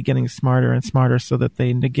want to be getting smarter and smarter so that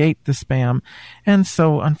they negate the spam. And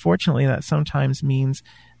so unfortunately that sometimes means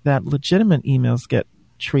that legitimate emails get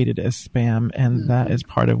treated as spam, and that is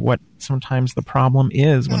part of what sometimes the problem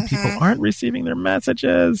is when people aren't receiving their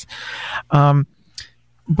messages.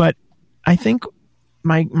 But I think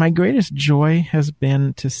my greatest joy has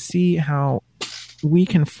been to see how we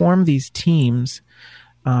can form these teams.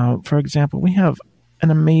 For example, we have an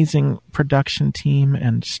amazing production team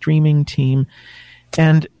and streaming team,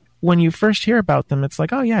 and when you first hear about them, it's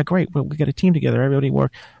like, oh yeah, great, well, we get a team together, everybody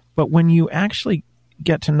work. But when you actually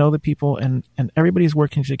get to know the people and everybody's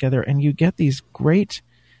working together and you get these great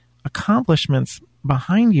accomplishments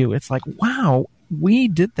behind you, it's like, wow, we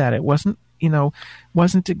did that. It wasn't one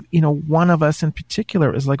of us in particular.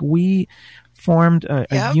 It was like we formed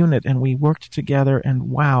a unit and we worked together, and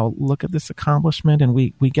wow, look at this accomplishment. And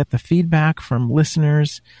we get the feedback from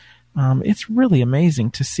listeners. It's really amazing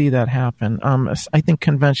to see that happen. I think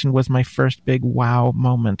convention was my first big wow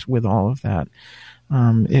moment with all of that.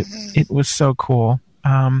 It was so cool.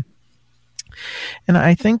 And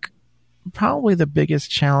I think probably the biggest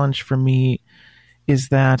challenge for me is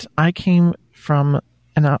that I came from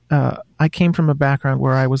a background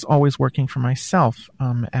where I was always working for myself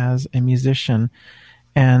as a musician,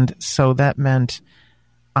 and so that meant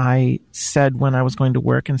I said when I was going to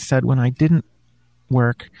work and said when I didn't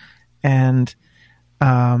work, and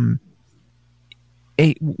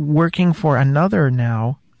working for another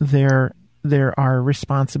now, there are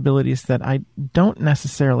responsibilities that I don't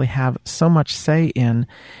necessarily have so much say in.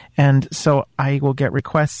 And so I will get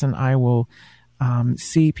requests and I will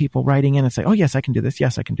see people writing in and say, oh, yes, I can do this.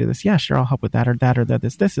 Yes, I can do this. Yeah, sure, I'll help with that or that,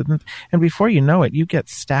 this. And before you know it, you get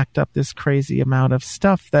stacked up this crazy amount of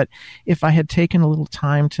stuff that if I had taken a little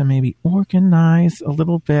time to maybe organize a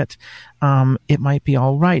little bit, it might be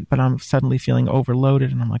all right. But I'm suddenly feeling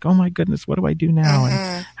overloaded and I'm like, oh my goodness, what do I do now?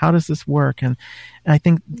 And how does this work? And I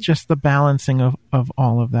think just the balancing of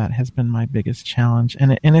all of that has been my biggest challenge.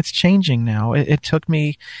 And it's changing now. It took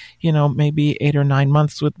me, maybe 8 or 9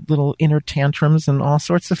 months with little inner tantrums and all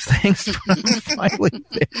sorts of things. But I'm finally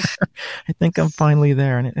there. I think I'm finally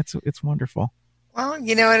there, and it's wonderful. Well,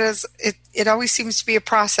 it always seems to be a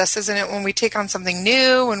process, isn't it? When we take on something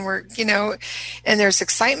new, when we're, and there's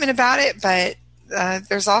excitement about it, but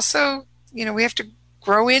there's also, we have to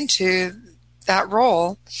grow into that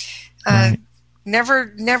role. Right.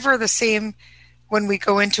 Never the same when we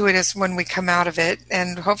go into it as when we come out of it.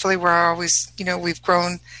 And hopefully we're always, we've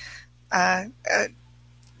grown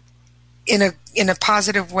in a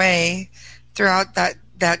positive way throughout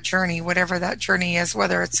that journey, whatever that journey is,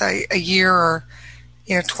 whether it's a year or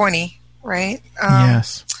 20, right?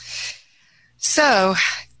 Yes. So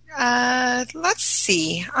let's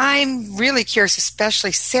see. I'm really curious,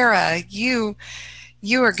 especially Sarah. You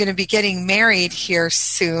are going to be getting married here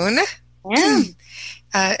soon. Yeah.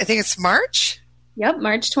 I think it's March. Yep,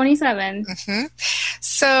 March 27. Mm-hmm.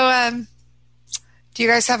 So, do you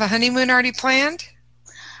guys have a honeymoon already planned?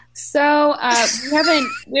 So we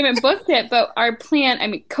haven't booked it, but our plan. I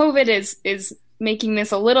mean, COVID is making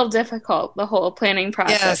this a little difficult. The whole planning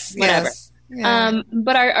process, whatever. Yes. Yeah.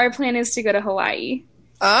 But our plan is to go to Hawaii.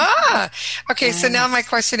 Okay. Yes. So now my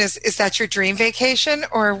question is that your dream vacation,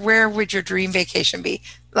 or where would your dream vacation be?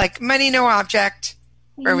 Like money, no object.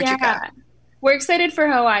 Where would you go? We're excited for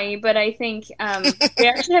Hawaii, but I think we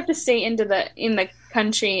actually have to stay in the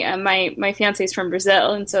country. My fiance is from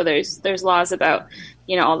Brazil, and so there's laws about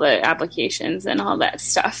all the applications and all that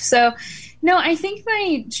stuff. So no, I think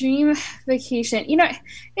my dream vacation.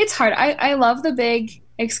 It's hard. I love the big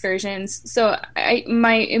excursions. So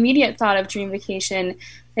my immediate thought of dream vacation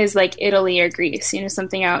is like Italy or Greece.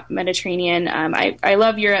 Something out Mediterranean. I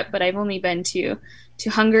love Europe, but I've only been to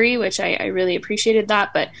Hungary, which I really appreciated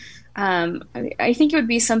that, but. I think it would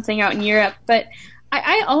be something out in Europe, but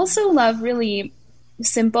I also love really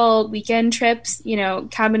simple weekend trips,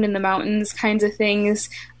 cabin in the mountains kinds of things.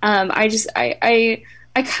 I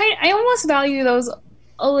almost value those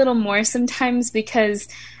a little more sometimes because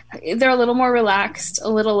they're a little more relaxed, a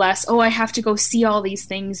little less, I have to go see all these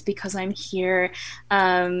things because I'm here.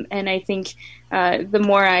 And I think the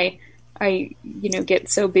more I get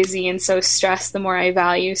so busy and so stressed, the more I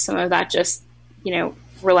value some of that just,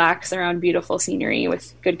 relax around beautiful scenery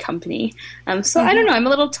with good company. So I don't know. I'm a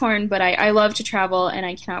little torn, but I love to travel, and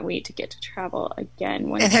I cannot wait to get to travel again.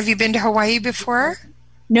 And have you been to Hawaii before?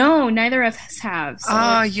 No, neither of us have.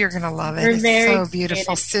 So you're going to love it. We're It's very so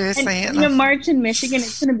beautiful. excited. Seriously. And, March in Michigan,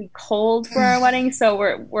 it's going to be cold for our wedding, so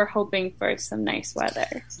we're hoping for some nice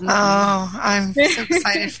weather. Oh, I'm so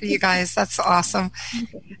excited for you guys. That's awesome.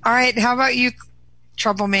 All right. How about you,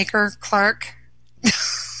 troublemaker Clark?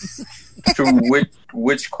 So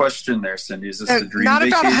which question there, Cindy? Is this the dream not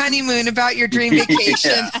vacation? about honeymoon, about your dream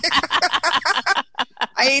vacation.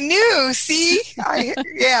 I knew. See?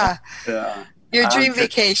 Yeah. Your dream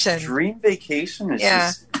vacation. Dream vacation is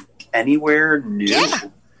just anywhere new. Yeah.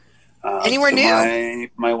 Anywhere new.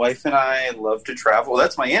 My wife and I love to travel.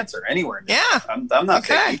 That's my answer. Anywhere new. Yeah. I'm not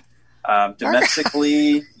picky.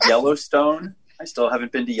 Domestically, Yellowstone. I still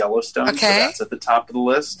haven't been to Yellowstone, so that's at the top of the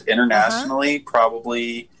list. Internationally,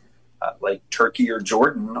 probably like Turkey or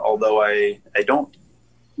Jordan, although I don't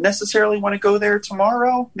necessarily want to go there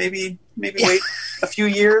tomorrow. Maybe wait a few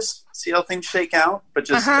years, see how things shake out. But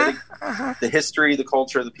just I think the history, the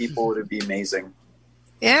culture, the people would be amazing.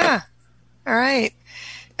 Yeah. All right.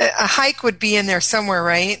 A hike would be in there somewhere,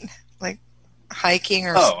 right? Like hiking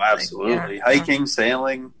or something. Oh, absolutely. Yeah. Hiking,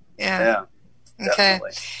 sailing. Yeah. Okay.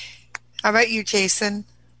 Definitely. How about you, Jason?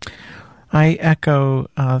 I echo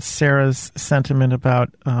Sarah's sentiment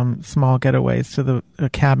about small getaways to a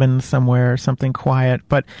cabin somewhere, something quiet.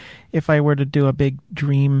 But if I were to do a big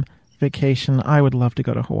dream vacation, I would love to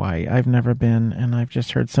go to Hawaii. I've never been, and I've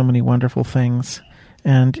just heard so many wonderful things.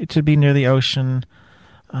 And to be near the ocean,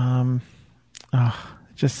 it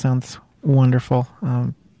just sounds wonderful.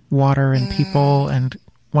 Water and people and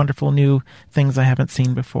wonderful new things I haven't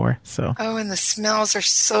seen before. So. Oh, and the smells are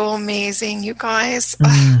so amazing, you guys.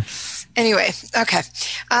 Anyway, okay.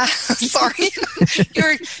 Sorry.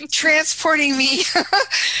 You're transporting me.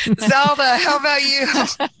 Zelda, how about you?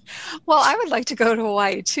 Well, I would like to go to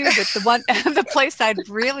Hawaii too, but the place I'd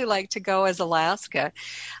really like to go is Alaska.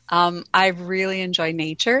 I really enjoy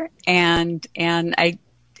nature and I,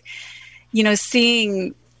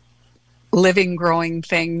 seeing living, growing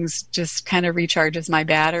things just kind of recharges my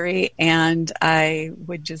battery, and I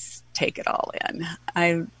would just take it all in.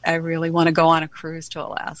 I really want to go on a cruise to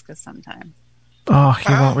Alaska sometime. Oh,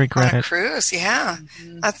 you won't regret it. Cruise, yeah.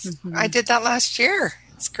 I did that last year.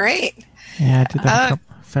 It's great. Yeah, I did that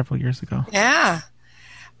several years ago. Yeah.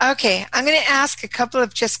 Okay, I'm going to ask a couple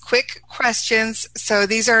of just quick questions. So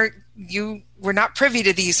these are, we're not privy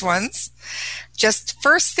to these ones. Just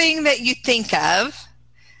first thing that you think of.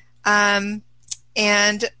 And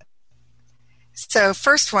So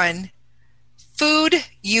first one, food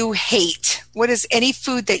you hate. What is any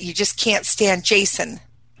food that you just can't stand? Jason.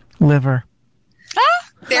 Liver.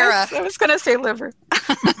 Sarah. I was going to say liver.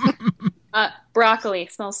 Broccoli.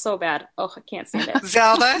 It smells so bad. Oh, I can't stand it.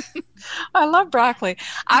 Zelda. I love broccoli.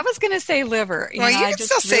 I was going to say liver. Well, you can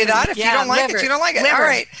still say that if you don't like it. You don't like it. Liver. All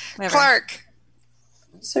right. Liver. Clark.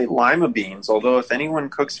 I'd say lima beans, although if anyone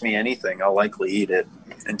cooks me anything, I'll likely eat it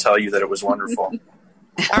and tell you that it was wonderful.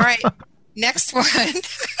 All right. Next one.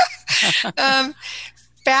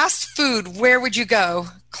 Fast food. Where would you go?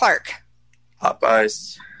 Clark.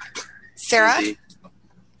 Popeyes. Sarah. Easy.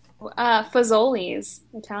 Fazoli's.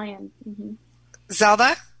 Italian. Mm-hmm.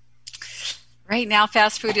 Zelda. Right now,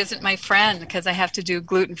 fast food isn't my friend because I have to do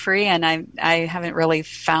gluten-free, and I haven't really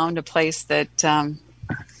found a place that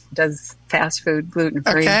does fast food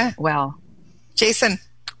gluten-free well. Jason.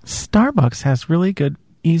 Starbucks has really good,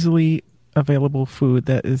 easily available food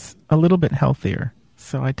that is a little bit healthier,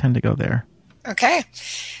 so I tend to go there. Okay.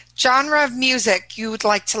 Genre of music you would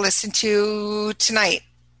like to listen to tonight?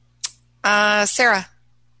 Sarah.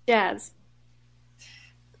 Jazz.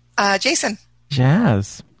 Jason.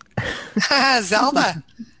 Jazz. Zelda.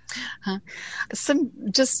 Some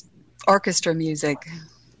just orchestra music.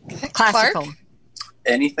 Classical. Clark?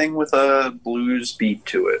 Anything with a blues beat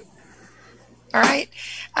to it. All right.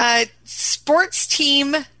 Sports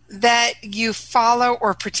team that you follow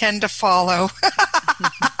or pretend to follow.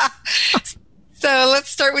 So let's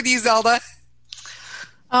start with you, Zelda.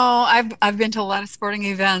 Oh, I've been to a lot of sporting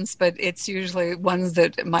events, but it's usually ones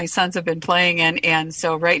that my sons have been playing in, and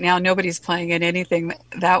so right now nobody's playing in anything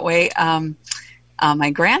that way. My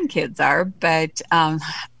grandkids are, but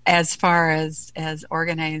as far as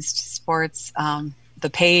organized sports, the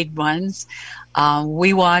paid ones,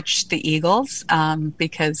 we watched the Eagles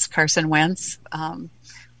because Carson Wentz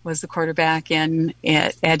was the quarterback at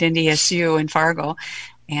NDSU in Fargo,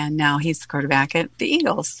 and now he's the quarterback at the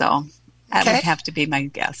Eagles, so that would have to be my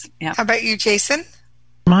guess. Yeah. How about you, Jason?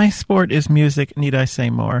 My sport is music. Need I say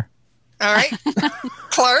more? All right.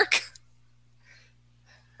 Clark?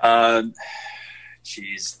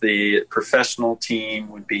 The professional team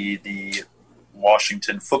would be the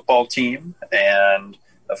Washington football team and,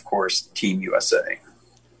 of course, Team USA.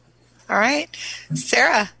 All right.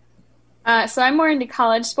 Sarah? So I'm more into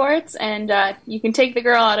college sports, and you can take the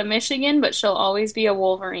girl out of Michigan, but she'll always be a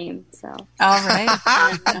Wolverine. So, all right.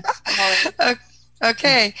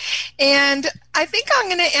 Okay. And I think I'm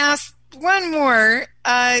going to ask one more.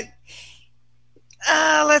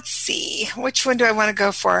 Let's see. Which one do I want to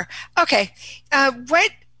go for? Okay.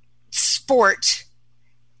 What sport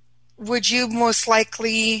would you most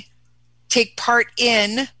likely take part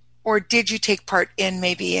in, or did you take part in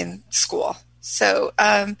maybe in school? So,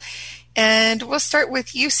 and we'll start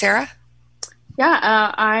with you, Sarah. Yeah,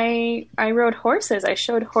 I rode horses. I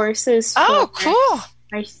showed horses. Oh, cool.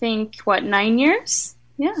 I think, 9 years?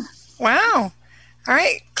 Yeah. Wow. All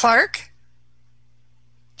right, Clark.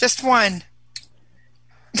 Just one.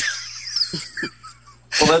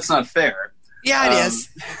 Well, that's not fair. Yeah, it is.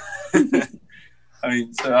 I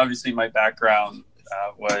mean, so obviously my background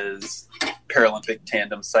was Paralympic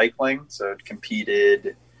tandem cycling. So I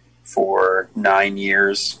competed for 9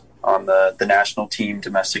 years on the national team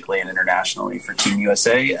domestically and internationally for Team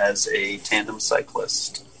USA as a tandem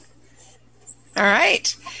cyclist. All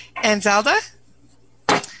right. And Zelda?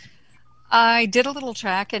 I did a little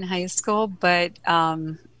track in high school, but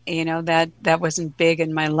that wasn't big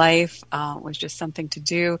in my life. It was just something to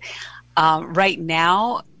do. Right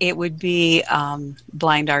now, it would be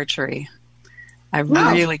blind archery. I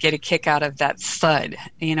really get a kick out of that thud,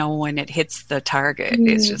 when it hits the target.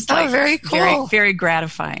 It's just very cool. Very, very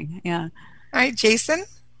gratifying. Yeah. All right, Jason?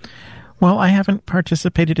 Well, I haven't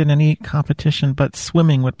participated in any competition, but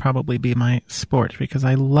swimming would probably be my sport because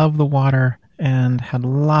I love the water and had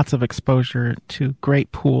lots of exposure to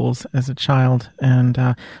great pools as a child. And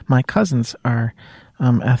my cousins are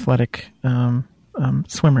athletic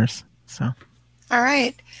swimmers. So, all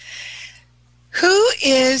right. Who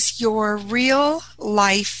is your real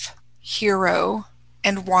life hero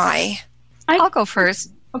and why? I'll go first.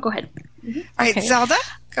 Oh, go ahead. Mm-hmm. All right, okay. Zelda,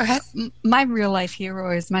 go ahead. My real life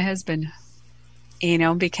hero is my husband,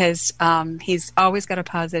 because he's always got a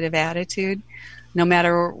positive attitude. No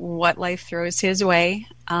matter what life throws his way,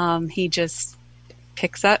 he just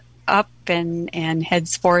picks up and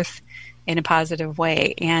heads forth in a positive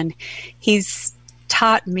way. And he's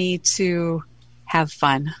taught me to have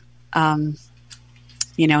fun.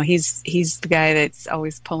 He's the guy that's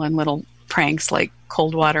always pulling little pranks like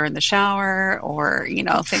cold water in the shower or,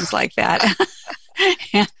 things like that.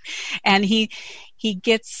 and he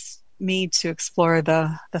gets me to explore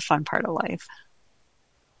the fun part of life.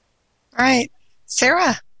 All right.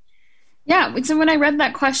 Sarah? Yeah, so when I read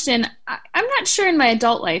that question, I'm not sure in my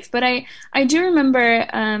adult life, but I do remember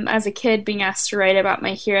as a kid being asked to write about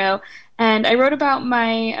my hero, and I wrote about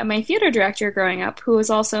my theater director growing up, who was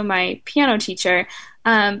also my piano teacher,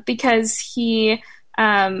 because he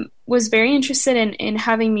was very interested in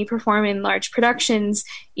having me perform in large productions,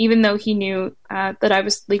 even though he knew that I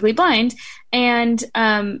was legally blind. And,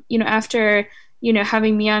 after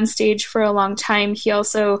having me on stage for a long time, he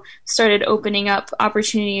also started opening up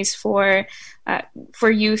opportunities for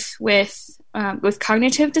youth with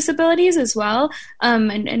cognitive disabilities as well,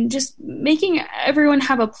 and just making everyone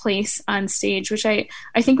have a place on stage, which I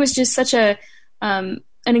think was just such an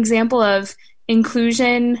example of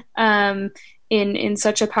inclusion in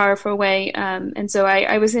such a powerful way. And so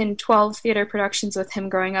I was in 12 theater productions with him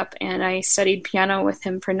growing up, and I studied piano with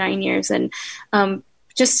him for 9 years. And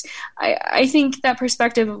I think that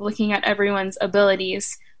perspective of looking at everyone's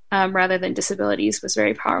abilities rather than disabilities was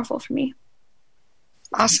very powerful for me.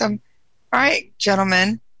 Awesome. All right,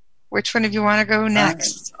 gentlemen, which one of you want to go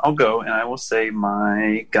next? I'll go, and I will say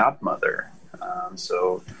my godmother.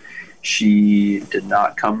 So she did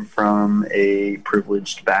not come from a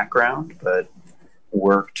privileged background, but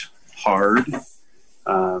worked hard.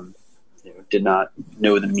 Did not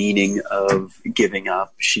know the meaning of giving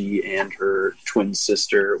up. She and her twin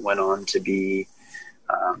sister went on to be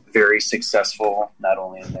very successful, not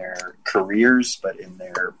only in their careers, but in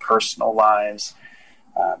their personal lives.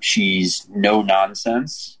 She's no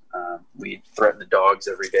nonsense. We threaten the dogs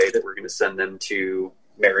every day that we're going to send them to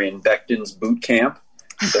Marion Becton's boot camp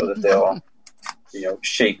so that they'll,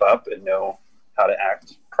 shape up and know how to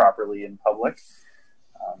act properly in public.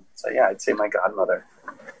 I'd say my godmother.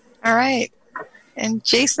 All right. And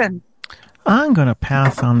Jason? I'm going to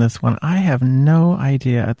pass on this one. I have no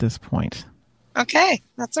idea at this point. Okay,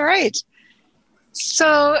 that's all right.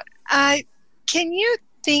 So can you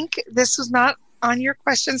think, this was not on your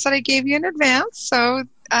questions that I gave you in advance,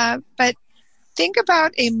 but think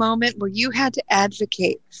about a moment where you had to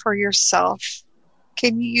advocate for yourself.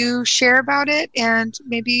 Can you share about it and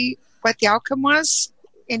maybe what the outcome was?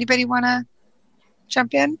 Anybody want to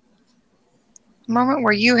jump in? A moment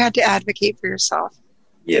where you had to advocate for yourself.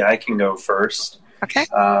 Yeah, I can go first. Okay.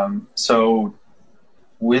 So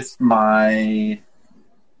with my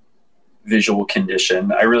visual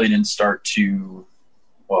condition, I really didn't start to,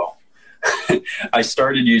 I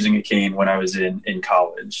started using a cane when I was in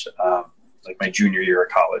college, like my junior year of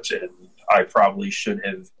college, and I probably should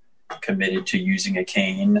have committed to using a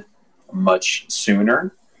cane much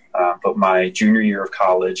sooner. But my junior year of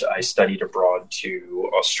college, I studied abroad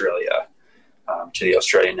to Australia, to the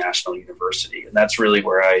Australian National University. And that's really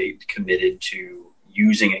where I committed to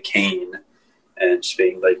using a cane and just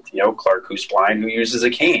being like, Clark who's blind, who uses a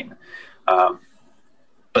cane.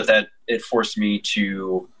 But that it forced me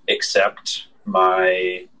to accept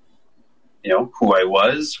my, who I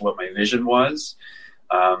was, what my vision was.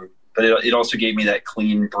 But it also gave me that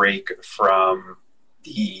clean break from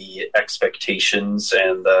the expectations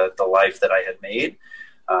and the life that I had made.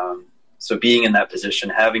 So being in that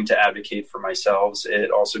position, having to advocate for myself,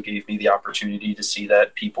 it also gave me the opportunity to see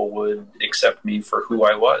that people would accept me for who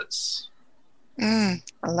I was. I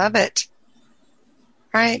love it.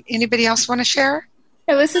 All right. Anybody else want to share?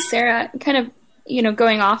 Yeah, this is Sarah. Kind of,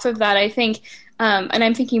 going off of that, I think, and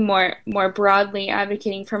I'm thinking more broadly,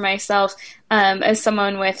 advocating for myself as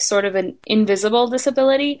someone with sort of an invisible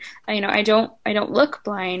disability. I don't look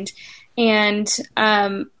blind, and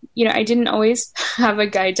I didn't always have a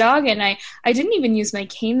guide dog, and I didn't even use my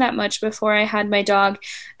cane that much before I had my dog.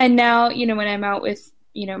 And now, when I'm out with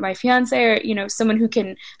my fiance or someone who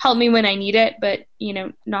can help me when I need it, but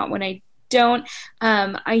not when I don't.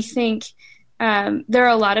 I think there are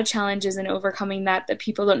a lot of challenges in overcoming that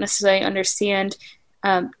people don't necessarily understand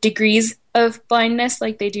degrees of blindness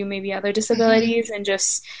like they do maybe other disabilities, and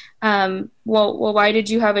just why did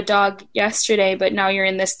you have a dog yesterday but now you're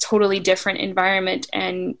in this totally different environment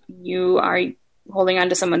and you are holding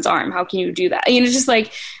onto someone's arm? How can you do that?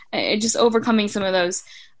 Just overcoming some of those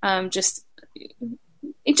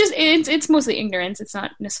it's mostly ignorance. It's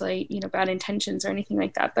not necessarily bad intentions or anything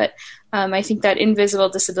like that, but I think that invisible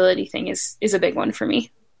disability thing is a big one for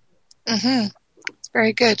me. It's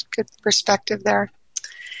very good perspective there.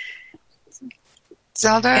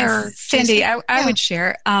 Zelda or Cindy, I would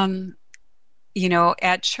share.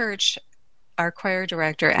 At church, our choir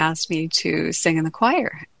director asked me to sing in the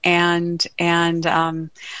choir, and I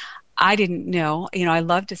didn't know. I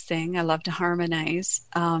love to sing. I love to harmonize.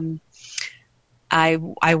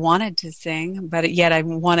 I wanted to sing, but yet I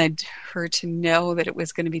wanted her to know that it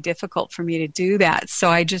was going to be difficult for me to do that. So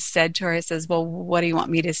I just said to her, I says, well, what do you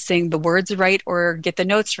want me to sing, the words right or get the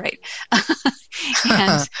notes right?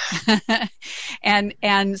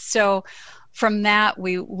 and so from that,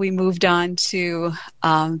 we moved on to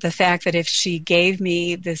the fact that if she gave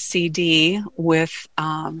me the CD with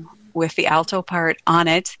the alto part on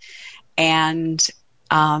it, and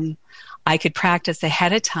I could practice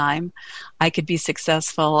ahead of time, I could be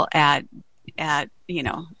successful at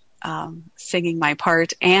singing my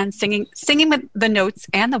part and singing the notes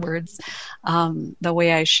and the words the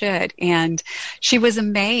way I should. And she was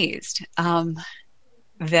amazed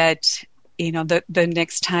that the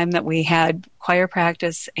next time that we had choir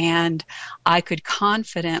practice and I could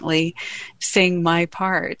confidently sing my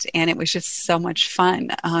part, and it was just so much fun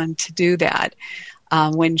to do that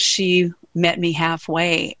when she met me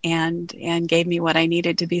halfway and gave me what I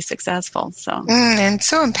needed to be successful. So and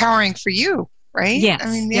so empowering for you, right? Yes, I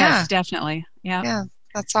mean, yeah. Yes, definitely. Yeah,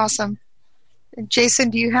 that's awesome. Jason,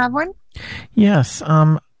 do you have one? Yes.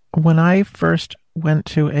 When I first went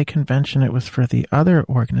to a convention, it was for the other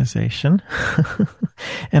organization,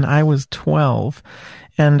 and I was 12,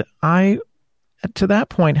 and I, to that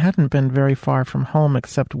point, hadn't been very far from home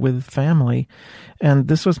except with family, and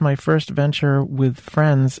this was my first venture with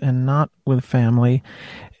friends and not with family,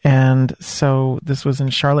 and so this was in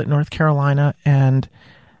Charlotte, North Carolina, and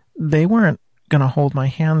they weren't going to hold my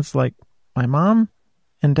hands like my mom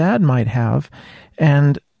and dad might have,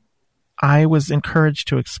 and I was encouraged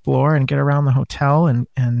to explore and get around the hotel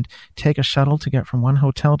and take a shuttle to get from one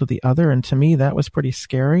hotel to the other. And to me, that was pretty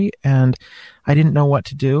scary. And I didn't know what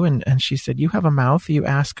to do. And she said, you have a mouth, you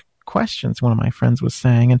ask questions, one of my friends was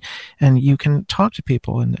saying, and you can talk to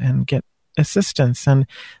people and get assistance. And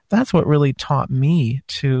that's what really taught me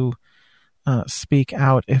to speak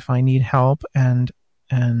out if I need help and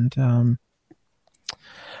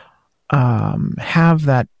have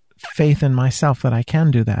that faith in myself that I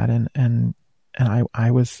can do that. And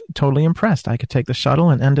I was totally impressed. I could take the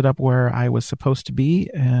shuttle and ended up where I was supposed to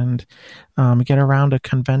be and get around a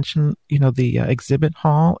convention, the exhibit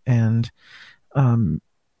hall, and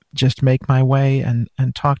just make my way and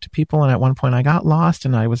talk to people. And at one point I got lost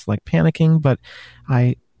and I was like panicking, but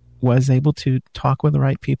I was able to talk with the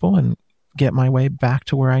right people and get my way back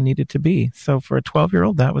to where I needed to be. So for a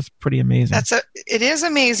 12-year-old, that was pretty amazing. It is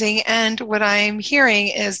amazing. And what I'm hearing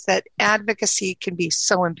is that advocacy can be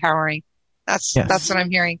so empowering. That's what I'm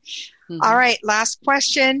hearing. Mm-hmm. All right. Last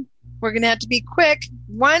question. We're going to have to be quick.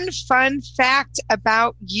 One fun fact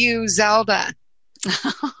about you, Zelda.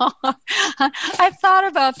 I thought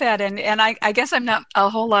about that, and I guess I'm not a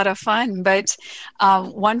whole lot of fun, but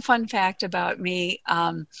one fun fact about me,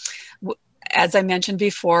 as I mentioned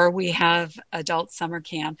before, we have adult summer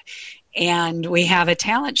camp, and we have a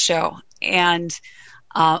talent show. And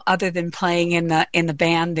other than playing in the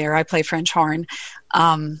band there, I play French horn.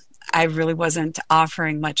 I really wasn't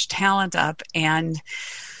offering much talent up, and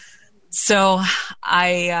so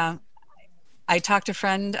I talked a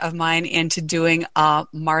friend of mine into doing a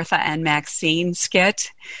Martha and Maxine skit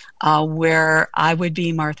where I would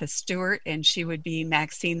be Martha Stewart and she would be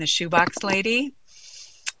Maxine the shoebox lady.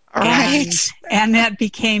 All right. And that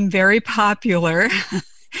became very popular.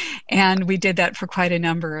 And we did that for quite a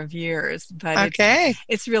number of years. But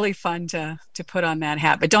it's really fun to put on that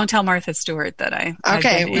hat. But don't tell Martha Stewart that I...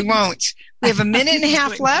 Okay, we won't. We have a minute and a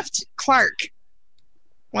half left. Clark,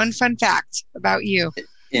 one fun fact about you.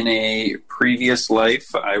 In a previous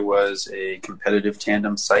life, I was a competitive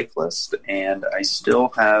tandem cyclist, and I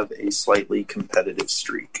still have a slightly competitive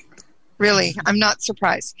streak. Really? I'm not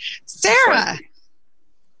surprised. Sarah!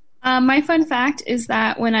 My fun fact is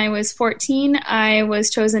that when I was 14, I was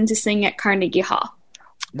chosen to sing at Carnegie Hall.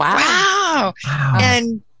 Wow.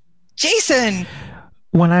 And Jason?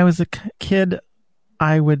 When I was a kid,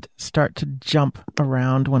 I would start to jump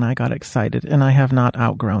around when I got excited, and I have not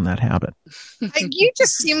outgrown that habit. You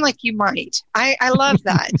just seem like you might. I love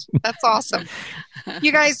that. That's awesome.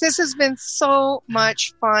 You guys, this has been so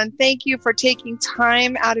much fun. Thank you for taking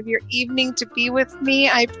time out of your evening to be with me.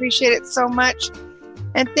 I appreciate it so much.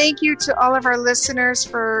 And thank you to all of our listeners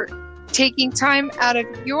for taking time out of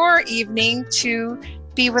your evening to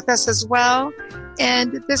be with us as well.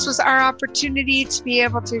 And this was our opportunity to be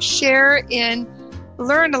able to share and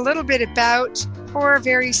learn a little bit about 4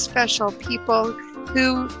 very special people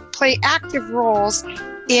who play active roles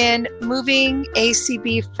in moving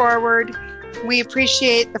ACB forward. We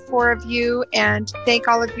appreciate the 4 of you and thank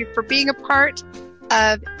all of you for being a part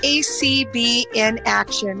of ACB in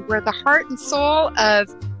Action, where the heart and soul of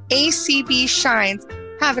ACB shines.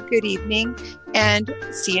 Have a good evening and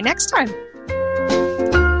see you next time.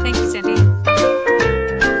 Cindy.